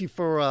 Sean. Thank you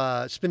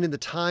for spending the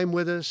time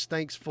with us.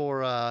 Thanks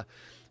for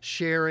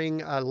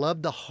sharing. I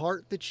love the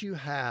heart that you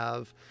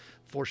have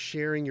for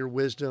sharing your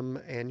wisdom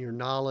and your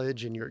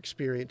knowledge and your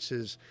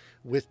experiences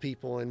with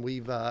people. And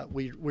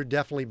we're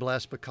definitely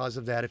blessed because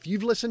of that. If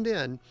you've listened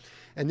in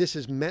and this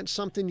has meant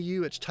something to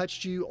you, it's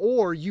touched you,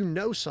 or you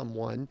know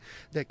someone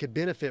that could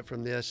benefit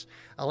from this,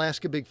 I'll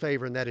ask a big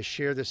favor, and that is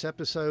share this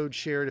episode.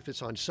 Share it if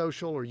it's on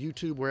social or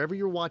YouTube, wherever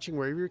you're watching,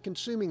 wherever you're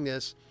consuming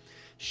this.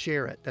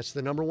 Share it. That's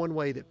the number one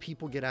way that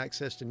people get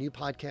access to new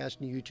podcasts,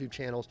 new YouTube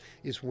channels,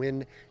 is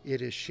when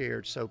it is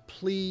shared. So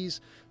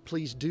please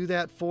do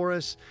that for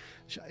us.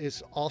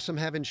 It's awesome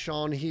having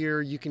Sean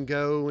here. You can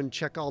go and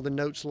check all the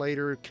notes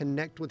later,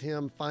 connect with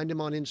him, find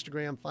him on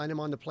Instagram, find him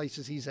on the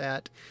places he's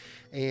at,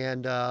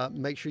 and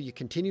make sure you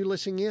continue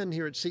listening in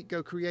here at Seek,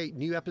 Go, Create.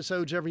 New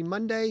episodes every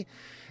Monday,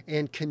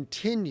 and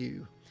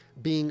continue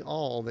being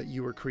all that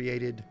you were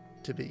created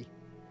to be.